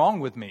something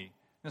wrong with me?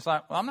 And it's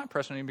like, well, I'm not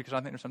pressing on you because I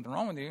think there's something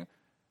wrong with you.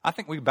 I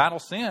think we battle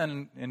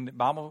sin, and the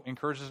Bible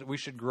encourages that we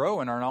should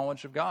grow in our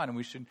knowledge of God, and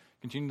we should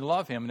continue to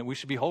love Him, and that we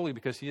should be holy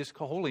because He is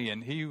holy,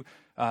 and he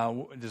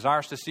who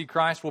desires to see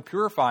Christ will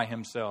purify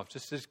himself,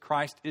 just as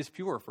Christ is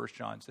pure, 1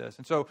 John says.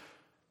 And so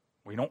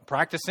we don't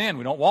practice sin.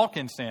 We don't walk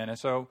in sin. And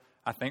so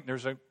I think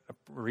there's a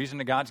reason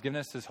that God's given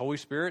us His Holy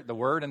Spirit, the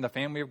Word, and the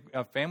family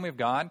of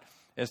God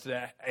is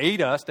to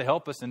aid us, to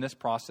help us in this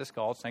process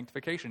called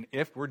sanctification,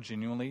 if we're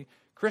genuinely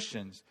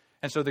Christians.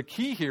 And so the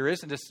key here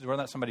isn't just whether or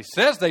not somebody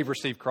says they've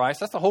received Christ.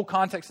 That's the whole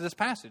context of this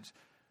passage,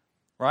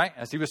 right?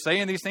 As He was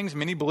saying these things,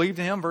 many believed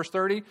in Him, verse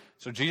 30.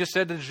 So Jesus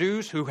said to the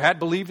Jews who had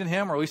believed in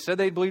Him, or at least said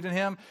they believed in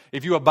Him,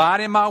 if you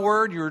abide in my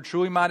word, you are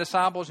truly my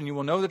disciples, and you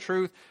will know the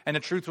truth, and the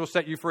truth will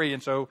set you free.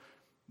 And so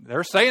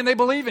they're saying they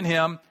believe in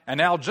Him, and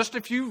now just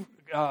a few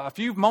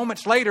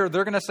moments later,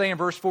 they're going to say in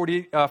verse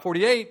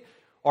 48,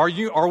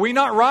 are we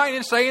not right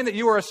in saying that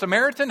you are a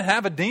Samaritan and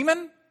have a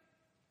demon?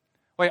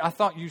 Wait, I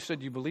thought you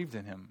said you believed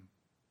in Him.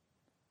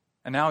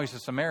 And now he's a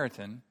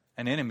Samaritan,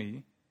 an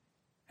enemy,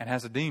 and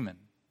has a demon.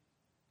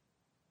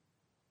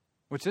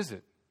 Which is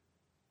it?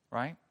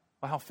 Right?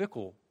 Well, how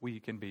fickle we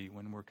can be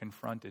when we're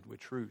confronted with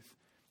truth.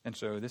 And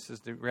so this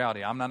is the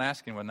reality. I'm not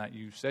asking whether or not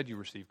you said you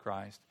received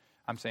Christ.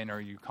 I'm saying, are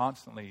you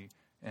constantly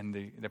in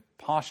the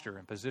posture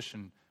and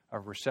position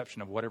of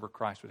reception of whatever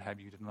Christ would have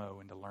you to know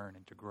and to learn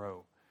and to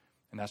grow?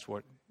 And that's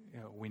what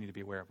we need to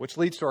be aware of. Which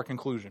leads to our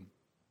conclusion.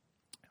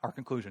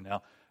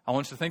 Now, I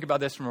want us to think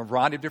about this from a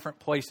variety of different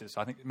places.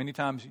 I think many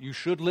times you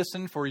should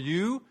listen for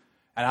you,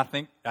 and I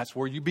think that's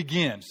where you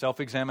begin,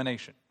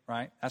 self-examination,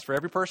 right? That's for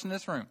every person in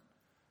this room.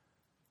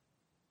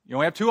 You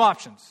only have two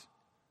options.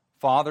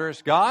 Father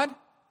is God,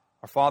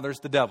 or Father is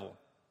the devil.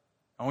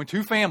 Only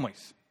two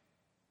families,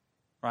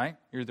 right?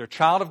 You're either a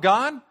child of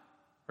God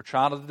or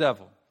child of the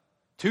devil.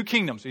 Two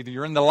kingdoms. Either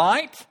you're in the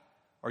light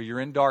or you're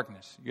in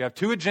darkness. You have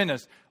two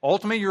agendas.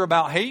 Ultimately, you're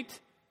about hate,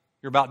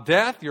 you're about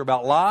death, you're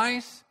about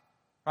lies,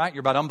 right?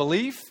 You're about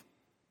unbelief,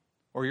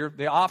 or you're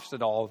the opposite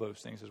of all of those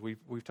things, as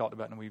we've talked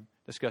about and we've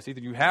discussed. Either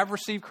you have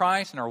received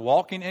Christ and are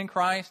walking in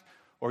Christ,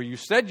 or you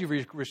said you've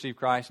received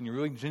Christ and you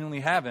really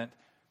genuinely haven't,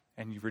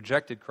 and you've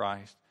rejected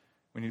Christ.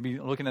 We need to be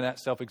looking at that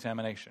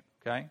self-examination,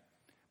 okay?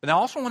 But I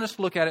also want us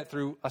to look at it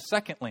through a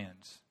second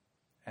lens,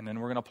 and then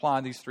we're going to apply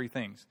these three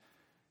things.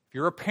 If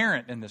you're a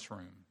parent in this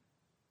room,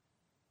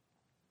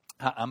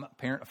 I'm a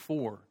parent of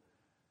 4.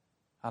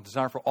 I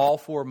desire for all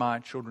 4 of my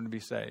children to be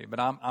saved,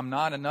 but I'm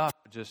not enough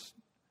just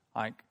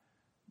like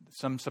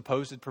some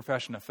supposed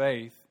profession of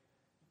faith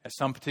at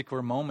some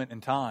particular moment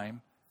in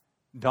time,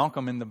 dunk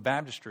them in the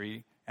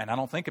baptistry, and I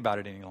don't think about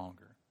it any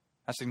longer.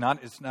 It's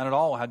not at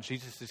all how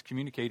Jesus is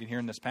communicating here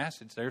in this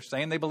passage. They're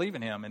saying they believe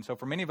in Him. And so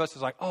for many of us,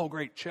 it's like, oh,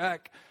 great,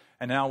 check.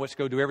 And now let's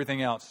go do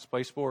everything else. Let's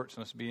play sports,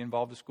 and let's be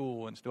involved in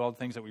school, and let's do all the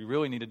things that we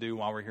really need to do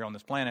while we're here on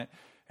this planet.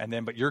 And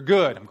then, but you're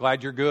good. I'm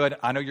glad you're good.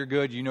 I know you're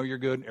good. You know you're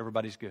good.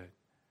 Everybody's good.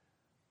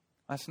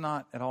 That's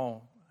not at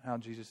all how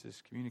Jesus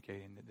is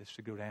communicating that this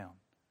should go down.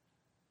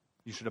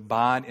 You should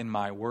abide in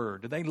my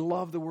word. Do they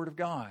love the word of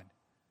God?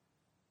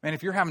 Man,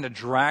 if you're having to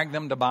drag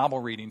them to Bible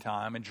reading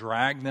time and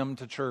drag them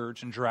to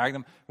church and drag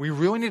them, we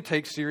really need to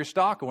take serious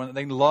stock of whether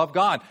they love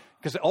God.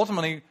 Because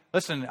ultimately,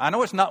 listen, I know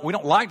we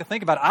don't like to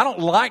think about it. I don't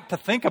like to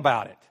think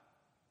about it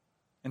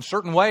in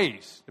certain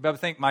ways. To be able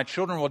to think my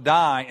children will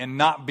die and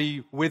not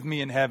be with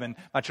me in heaven.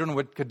 My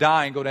children could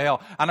die and go to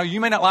hell. I know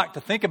you may not like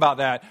to think about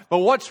that, but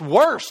what's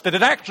worse, that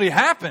it actually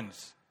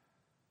happens.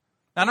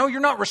 I know you're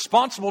not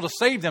responsible to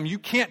save them. You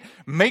can't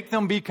make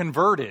them be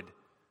converted.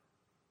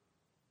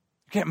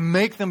 You can't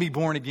make them be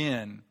born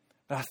again.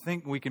 But I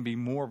think we can be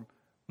more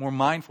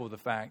mindful of the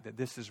fact that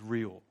this is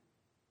real.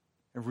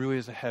 There really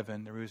is a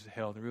heaven. There really is a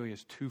hell. There really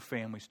is 2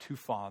 families, 2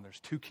 fathers,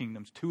 2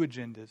 kingdoms, 2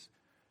 agendas.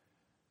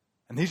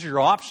 And these are your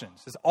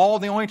options. It's all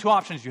the only 2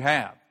 options you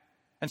have.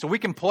 And so we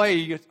can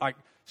play like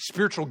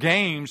spiritual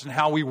games and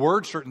how we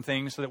word certain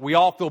things so that we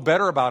all feel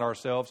better about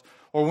ourselves.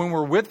 Or when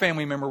we're with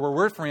family members, we're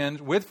with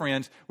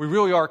friends, we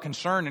really are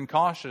concerned and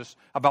cautious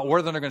about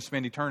where they're going to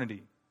spend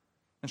eternity.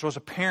 And so as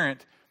a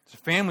parent, as a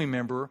family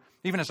member,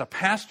 even as a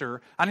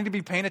pastor, I need to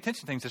be paying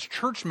attention to things. As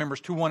church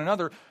members to one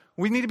another,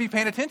 we need to be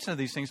paying attention to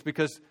these things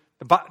because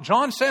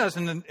John says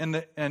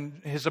in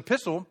his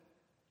epistle,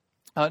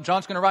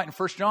 John's going to write in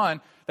 1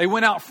 John, they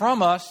went out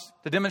from us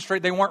to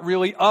demonstrate they weren't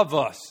really of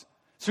us.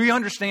 So he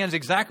understands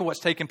exactly what's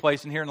taking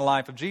place in here in the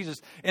life of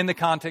Jesus in the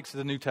context of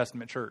the New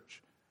Testament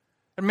church.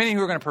 There are many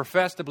who are going to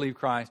profess to believe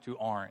Christ who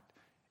aren't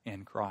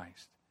in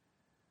Christ.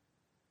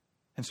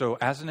 And so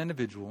as an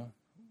individual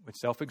with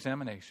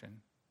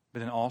self-examination, but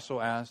then also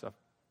as a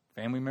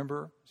family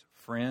member, as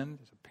a friend,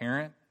 as a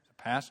parent, as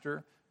a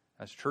pastor,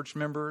 as church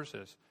members,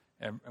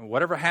 and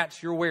whatever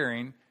hats you're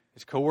wearing,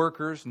 as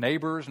coworkers,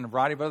 neighbors, and a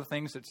variety of other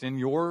things that's in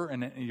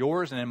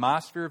yours and in my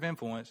sphere of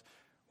influence,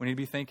 we need to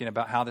be thinking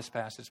about how this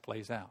passage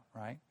plays out,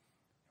 right?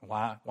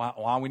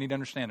 Why we need to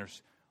understand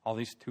there's all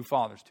these two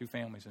fathers, two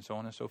families, and so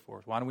on and so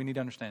forth. Why do we need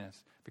to understand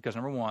this? Because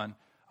number one,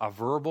 a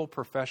verbal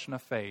profession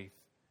of faith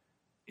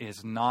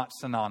is not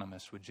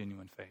synonymous with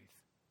genuine faith.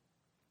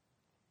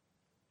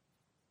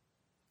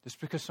 Just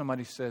because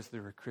somebody says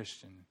they're a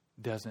Christian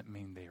doesn't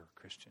mean they are a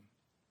Christian.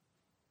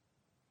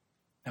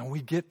 Now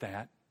we get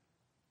that.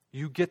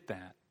 You get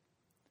that.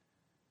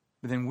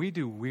 But then we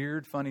do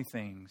weird, funny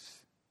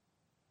things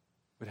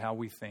with how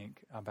we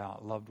think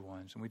about loved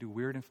ones. And we do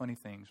weird and funny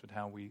things with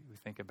how we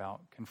think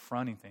about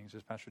confronting things,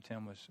 as Pastor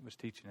Tim was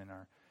teaching in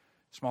our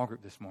small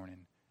group this morning,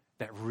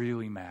 that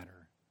really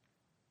matter.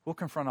 We'll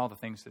confront all the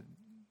things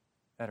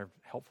that are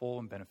helpful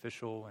and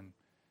beneficial and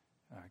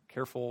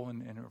careful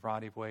in a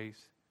variety of ways.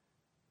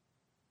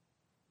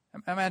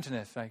 Imagine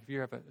this, like if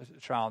you have a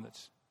child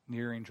that's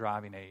nearing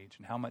driving age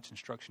and how much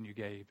instruction you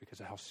gave because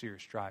of how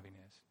serious driving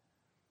is.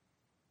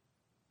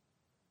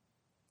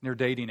 Near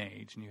dating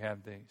age, and you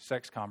have the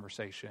sex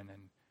conversation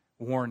and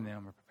warn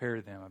them or prepare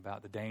them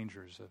about the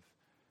dangers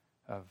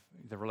of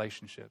the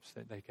relationships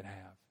that they can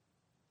have.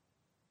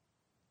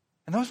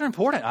 And those are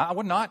important. I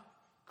would not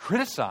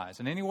criticize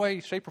in any way,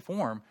 shape, or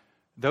form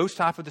those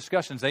type of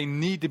discussions. They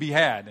need to be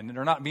had, and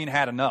they're not being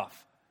had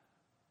enough.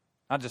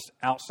 Not just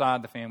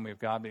outside the family of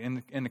God, but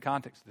in the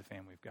context of the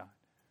family of God.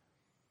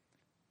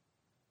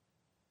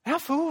 How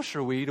foolish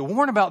are we to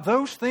warn about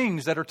those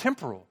things that are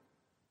temporal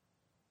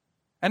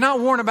and not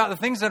warn about the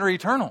things that are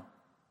eternal?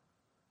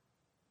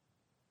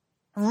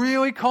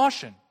 Really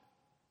caution.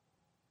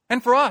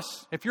 And for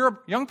us, if you're a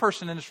young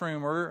person in this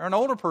room or an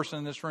older person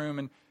in this room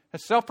and a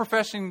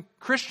self-professing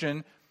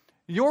Christian,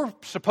 your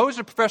supposed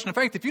profession of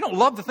faith, if you don't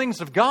love the things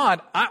of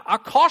God, I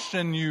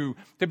caution you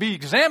to be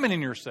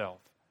examining yourself.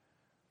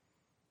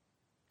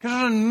 Because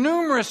there's a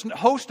numerous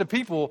host of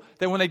people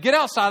that when they get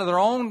outside of their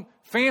own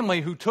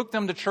family who took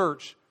them to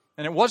church,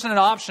 and it wasn't an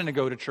option to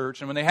go to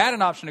church, and when they had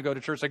an option to go to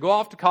church, they go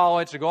off to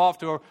college, they go off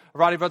to a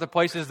variety of other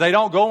places, they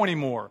don't go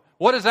anymore.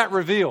 What does that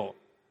reveal?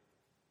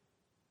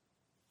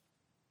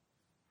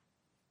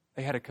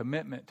 They had a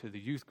commitment to the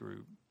youth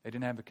group. They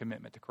didn't have a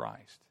commitment to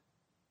Christ.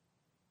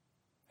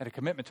 They had a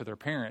commitment to their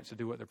parents to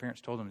do what their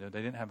parents told them to do.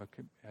 They didn't have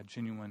a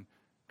genuine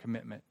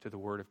commitment to the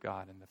Word of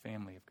God and the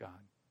family of God.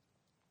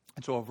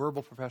 And so a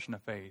verbal profession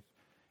of faith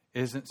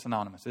isn't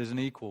synonymous, isn't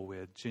equal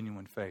with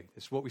genuine faith.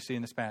 It's what we see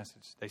in this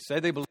passage. They say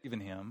they believe in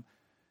Him.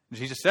 And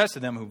Jesus says to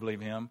them who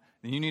believe in Him,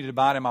 then you need to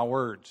abide in my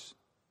words.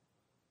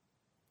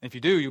 If you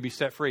do, you'll be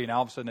set free. And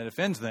all of a sudden it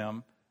offends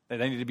them that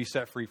they need to be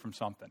set free from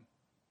something.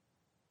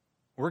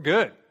 We're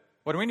good.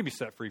 What do we need to be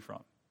set free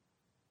from?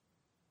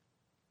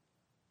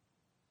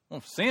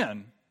 Well,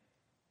 sin.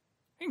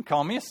 You can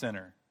call me a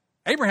sinner.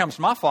 Abraham's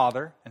my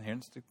father. And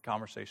here's the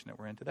conversation that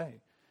we're in today.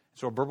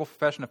 So a verbal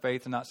profession of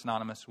faith is not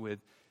synonymous with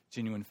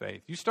genuine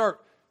faith. You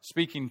start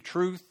speaking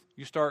truth,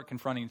 you start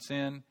confronting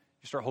sin,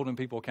 you start holding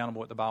people accountable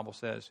what the Bible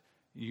says,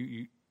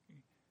 you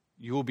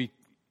will be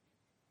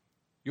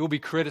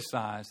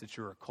criticized that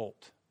you're a cult.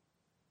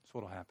 That's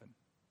what will happen.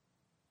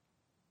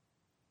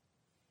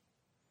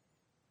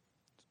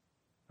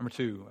 Number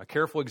two, a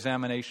careful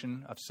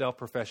examination of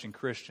self-professing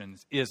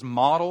Christians is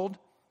modeled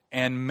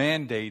and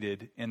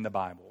mandated in the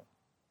Bible.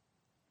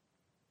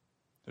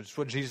 So that's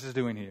what Jesus is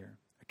doing here.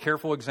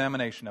 Careful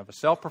examination of a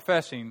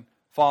self-professing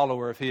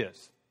follower of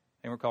His.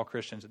 They weren't called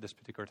Christians at this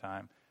particular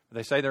time. But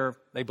they say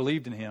they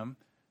believed in Him,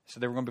 so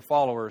they were going to be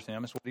followers of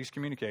Him. That's what He's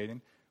communicating.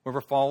 Whoever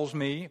follows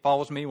me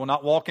will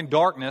not walk in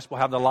darkness, will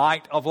have the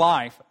light of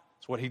life.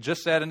 That's what He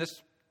just said in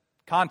this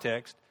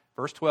context.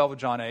 Verse 12 of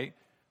John 8.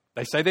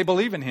 They say they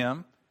believe in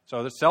Him.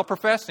 So the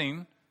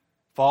self-professing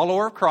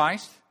follower of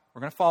Christ,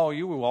 we're going to follow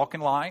you. We walk in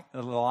light,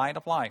 the light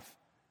of life.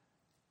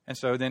 And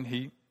so then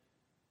He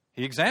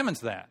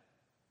examines that.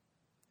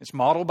 It's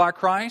modeled by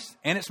Christ,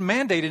 and it's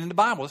mandated in the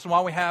Bible.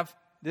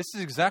 This is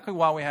exactly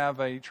why we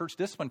have a church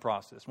discipline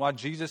process. Why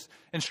Jesus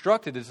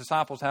instructed His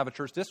disciples to have a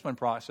church discipline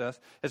process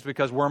is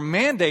because we're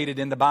mandated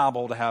in the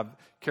Bible to have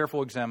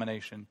careful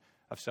examination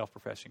of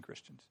self-professing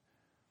Christians.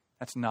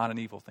 That's not an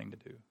evil thing to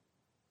do.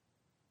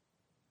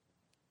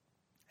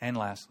 And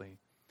lastly,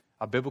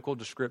 a biblical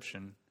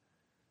description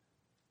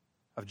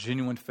of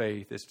genuine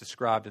faith is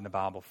described in the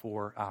Bible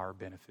for our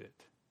benefit.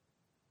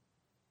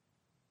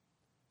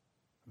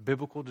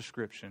 Biblical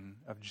description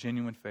of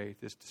genuine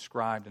faith is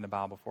described in the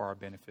Bible for our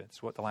benefit.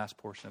 It's what the last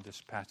portion of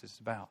this passage is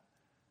about.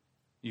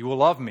 You will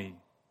love me,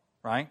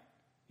 right?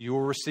 You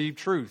will receive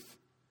truth.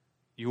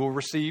 You will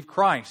receive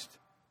Christ.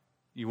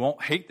 You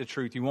won't hate the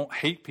truth. You won't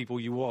hate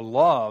people. You'll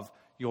love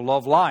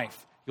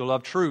life. You'll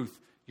love truth.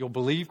 You'll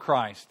believe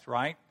Christ,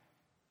 right?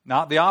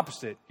 Not the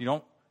opposite. You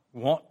don't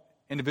want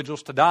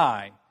individuals to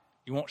die.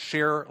 You won't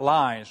share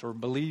lies or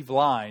believe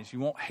lies. You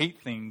won't hate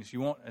things.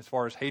 You won't, as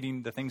far as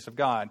hating the things of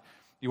God.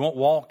 You won't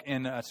walk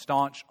in a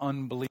staunch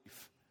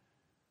unbelief.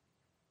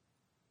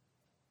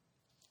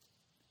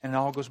 And it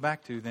all goes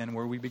back to then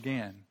where we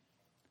began.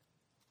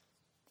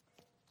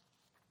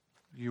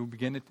 You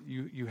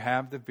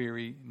have the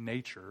very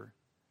nature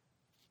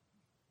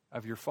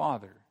of your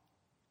Father.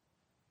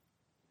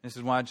 This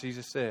is why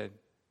Jesus said,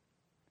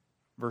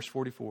 Verse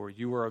 44,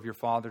 you are of your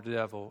father the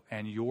devil,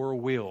 and your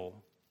will,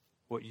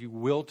 what you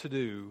will to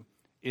do,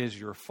 is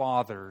your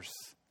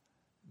father's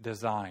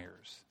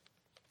desires.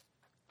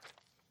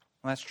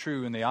 Well, that's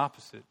true in the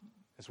opposite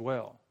as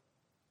well.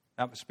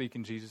 That was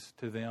speaking Jesus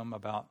to them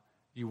about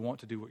you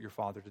want to do what your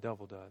father the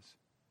devil does.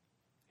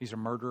 He's a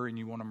murderer and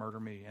you want to murder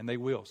me. And they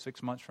will.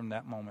 6 months from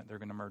that moment, they're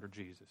going to murder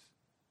Jesus.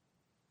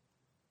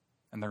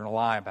 And they're going to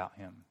lie about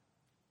him.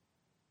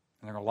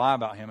 And they're going to lie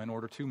about him in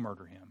order to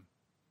murder him.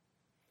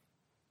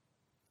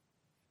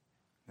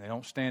 They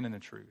don't stand in the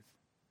truth.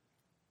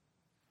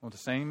 Well, the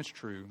same is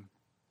true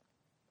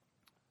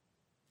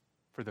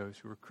for those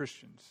who are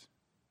Christians.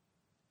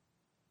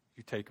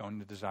 You take on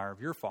the desire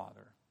of your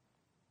father.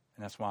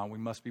 And that's why we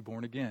must be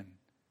born again.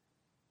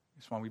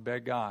 That's why we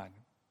beg God.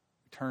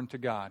 We turn to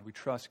God. We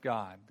trust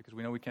God because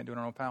we know we can't do it in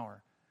our own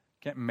power.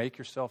 You can't make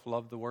yourself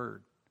love the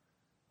Word.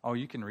 Oh,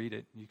 you can read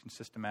it. You can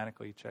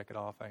systematically check it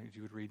off as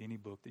you would read any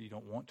book that you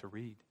don't want to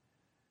read.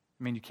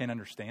 I mean, you can't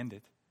understand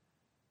it.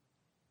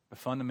 But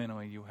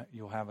fundamentally,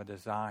 you'll have a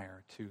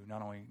desire to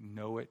not only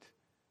know it,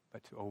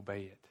 but to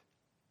obey it,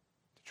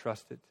 to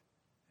trust it,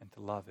 and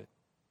to love it,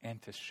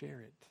 and to share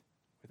it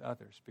with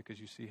others because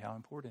you see how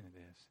important it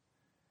is.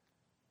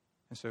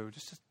 And so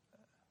just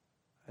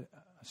a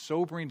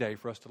sobering day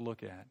for us to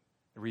look at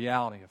the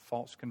reality of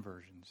false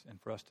conversions and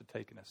for us to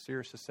take a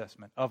serious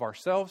assessment of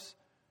ourselves,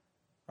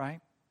 right,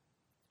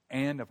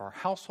 and of our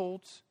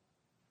households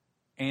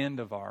and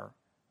of our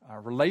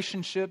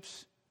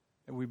relationships,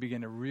 that we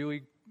begin to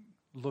really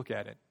look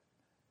at it.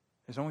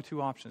 There's only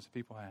two options that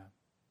people have.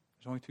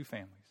 There's only two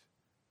families.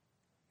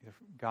 Either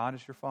God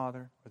is your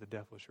father or the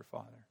devil is your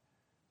father.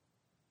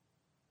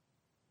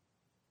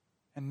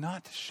 And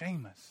not to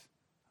shame us.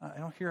 I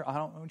don't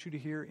want you to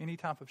hear any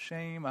type of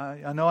shame.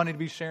 I know I need to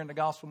be sharing the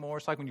gospel more.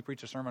 It's like when you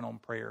preach a sermon on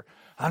prayer.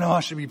 I know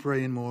I should be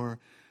praying more.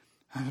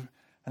 I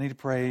need to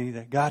pray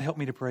that God help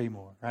me to pray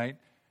more, right?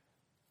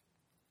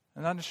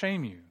 And not to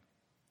shame you.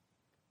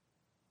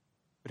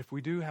 But if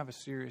we do have a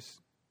serious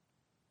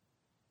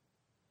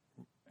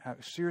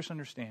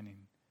understanding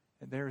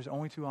that there is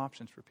only two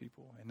options for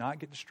people and not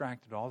get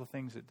distracted with all the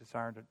things that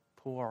desire to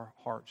pull our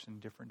hearts in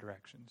different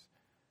directions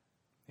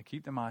and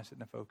keep the mindset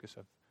and the focus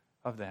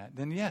of that,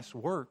 then yes,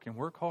 work and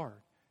work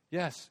hard.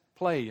 Yes,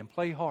 play and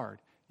play hard.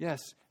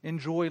 Yes,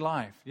 enjoy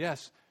life.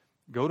 Yes,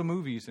 go to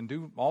movies and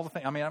do all the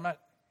things. I mean, I'm not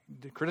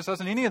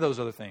criticizing any of those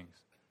other things.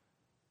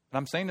 What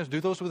I'm saying is do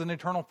those with an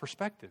eternal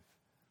perspective.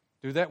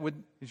 Do that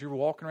as you're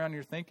walking around and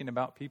you're thinking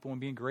about people and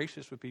being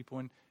gracious with people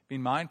and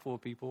being mindful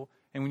of people.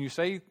 And when you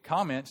say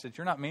comments that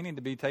you're not meaning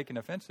to be taken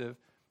offensive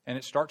and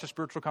it starts a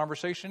spiritual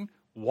conversation,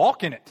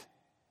 walk in it.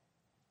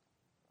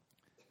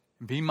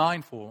 And be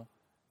mindful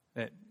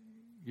that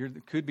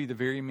could be the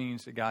very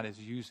means that God is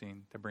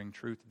using to bring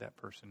truth to that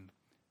person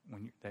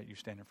that you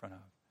stand in front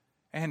of.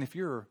 And if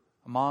you're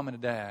a mom and a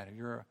dad, if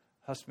you're a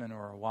husband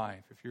or a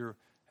wife, if you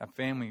have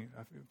family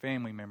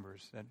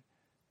members, that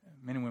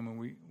men and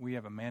women, we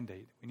have a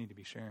mandate we need to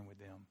be sharing with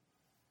them.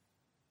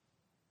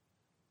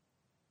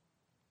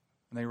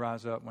 When they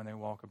rise up, when they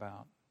walk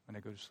about, when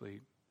they go to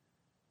sleep,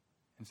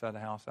 inside the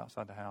house,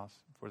 outside the house,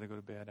 before they go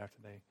to bed,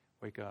 after they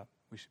wake up,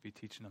 we should be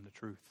teaching them the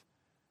truth.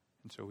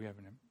 And so we have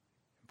an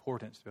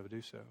importance to be able to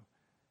do so. And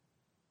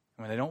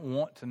when they don't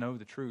want to know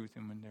the truth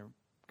and when they're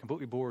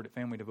completely bored at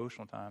family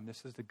devotional time,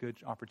 this is the good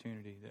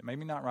opportunity that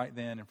maybe not right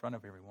then in front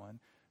of everyone,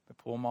 but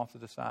pull them off to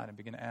the side and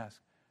begin to ask,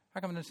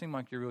 how come it doesn't seem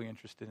like you're really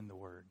interested in the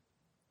Word?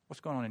 What's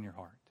going on in your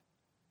heart?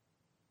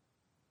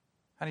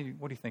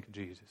 What do you think of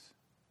Jesus?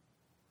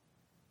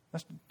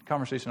 That's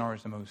conversation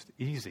always the most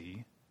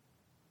easy,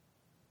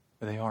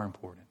 but they are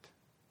important.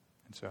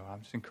 And so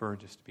I'm just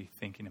encouraged us to be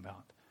thinking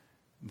about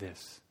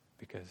this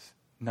because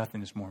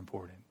nothing is more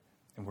important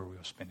than where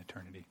we'll spend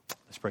eternity.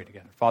 Let's pray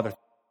together. Father.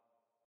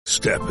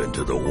 Step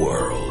into the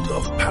world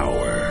of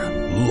power,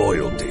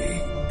 loyalty,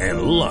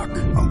 and luck.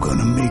 I'm going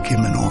to make him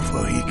an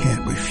offer he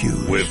can't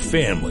refuse. With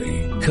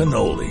family,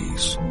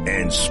 cannolis,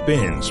 and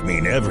spins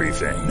mean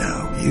everything.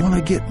 Now, you want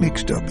to get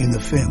mixed up in the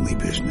family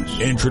business.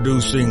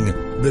 Introducing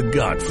The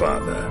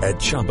Godfather at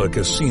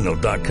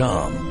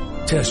ChumbaCasino.com.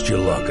 Test your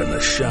luck in the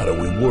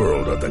shadowy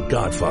world of The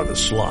Godfather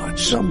slot.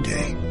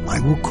 Someday, I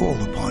will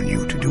call upon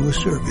you to do a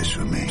service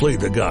for me. Play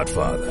The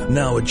Godfather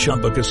now at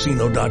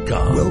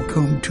ChumbaCasino.com.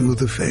 Welcome to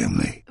the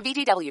family.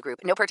 VGW Group.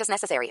 No purchase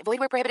necessary. Void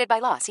where prohibited by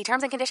law. See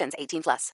terms and conditions. 18+.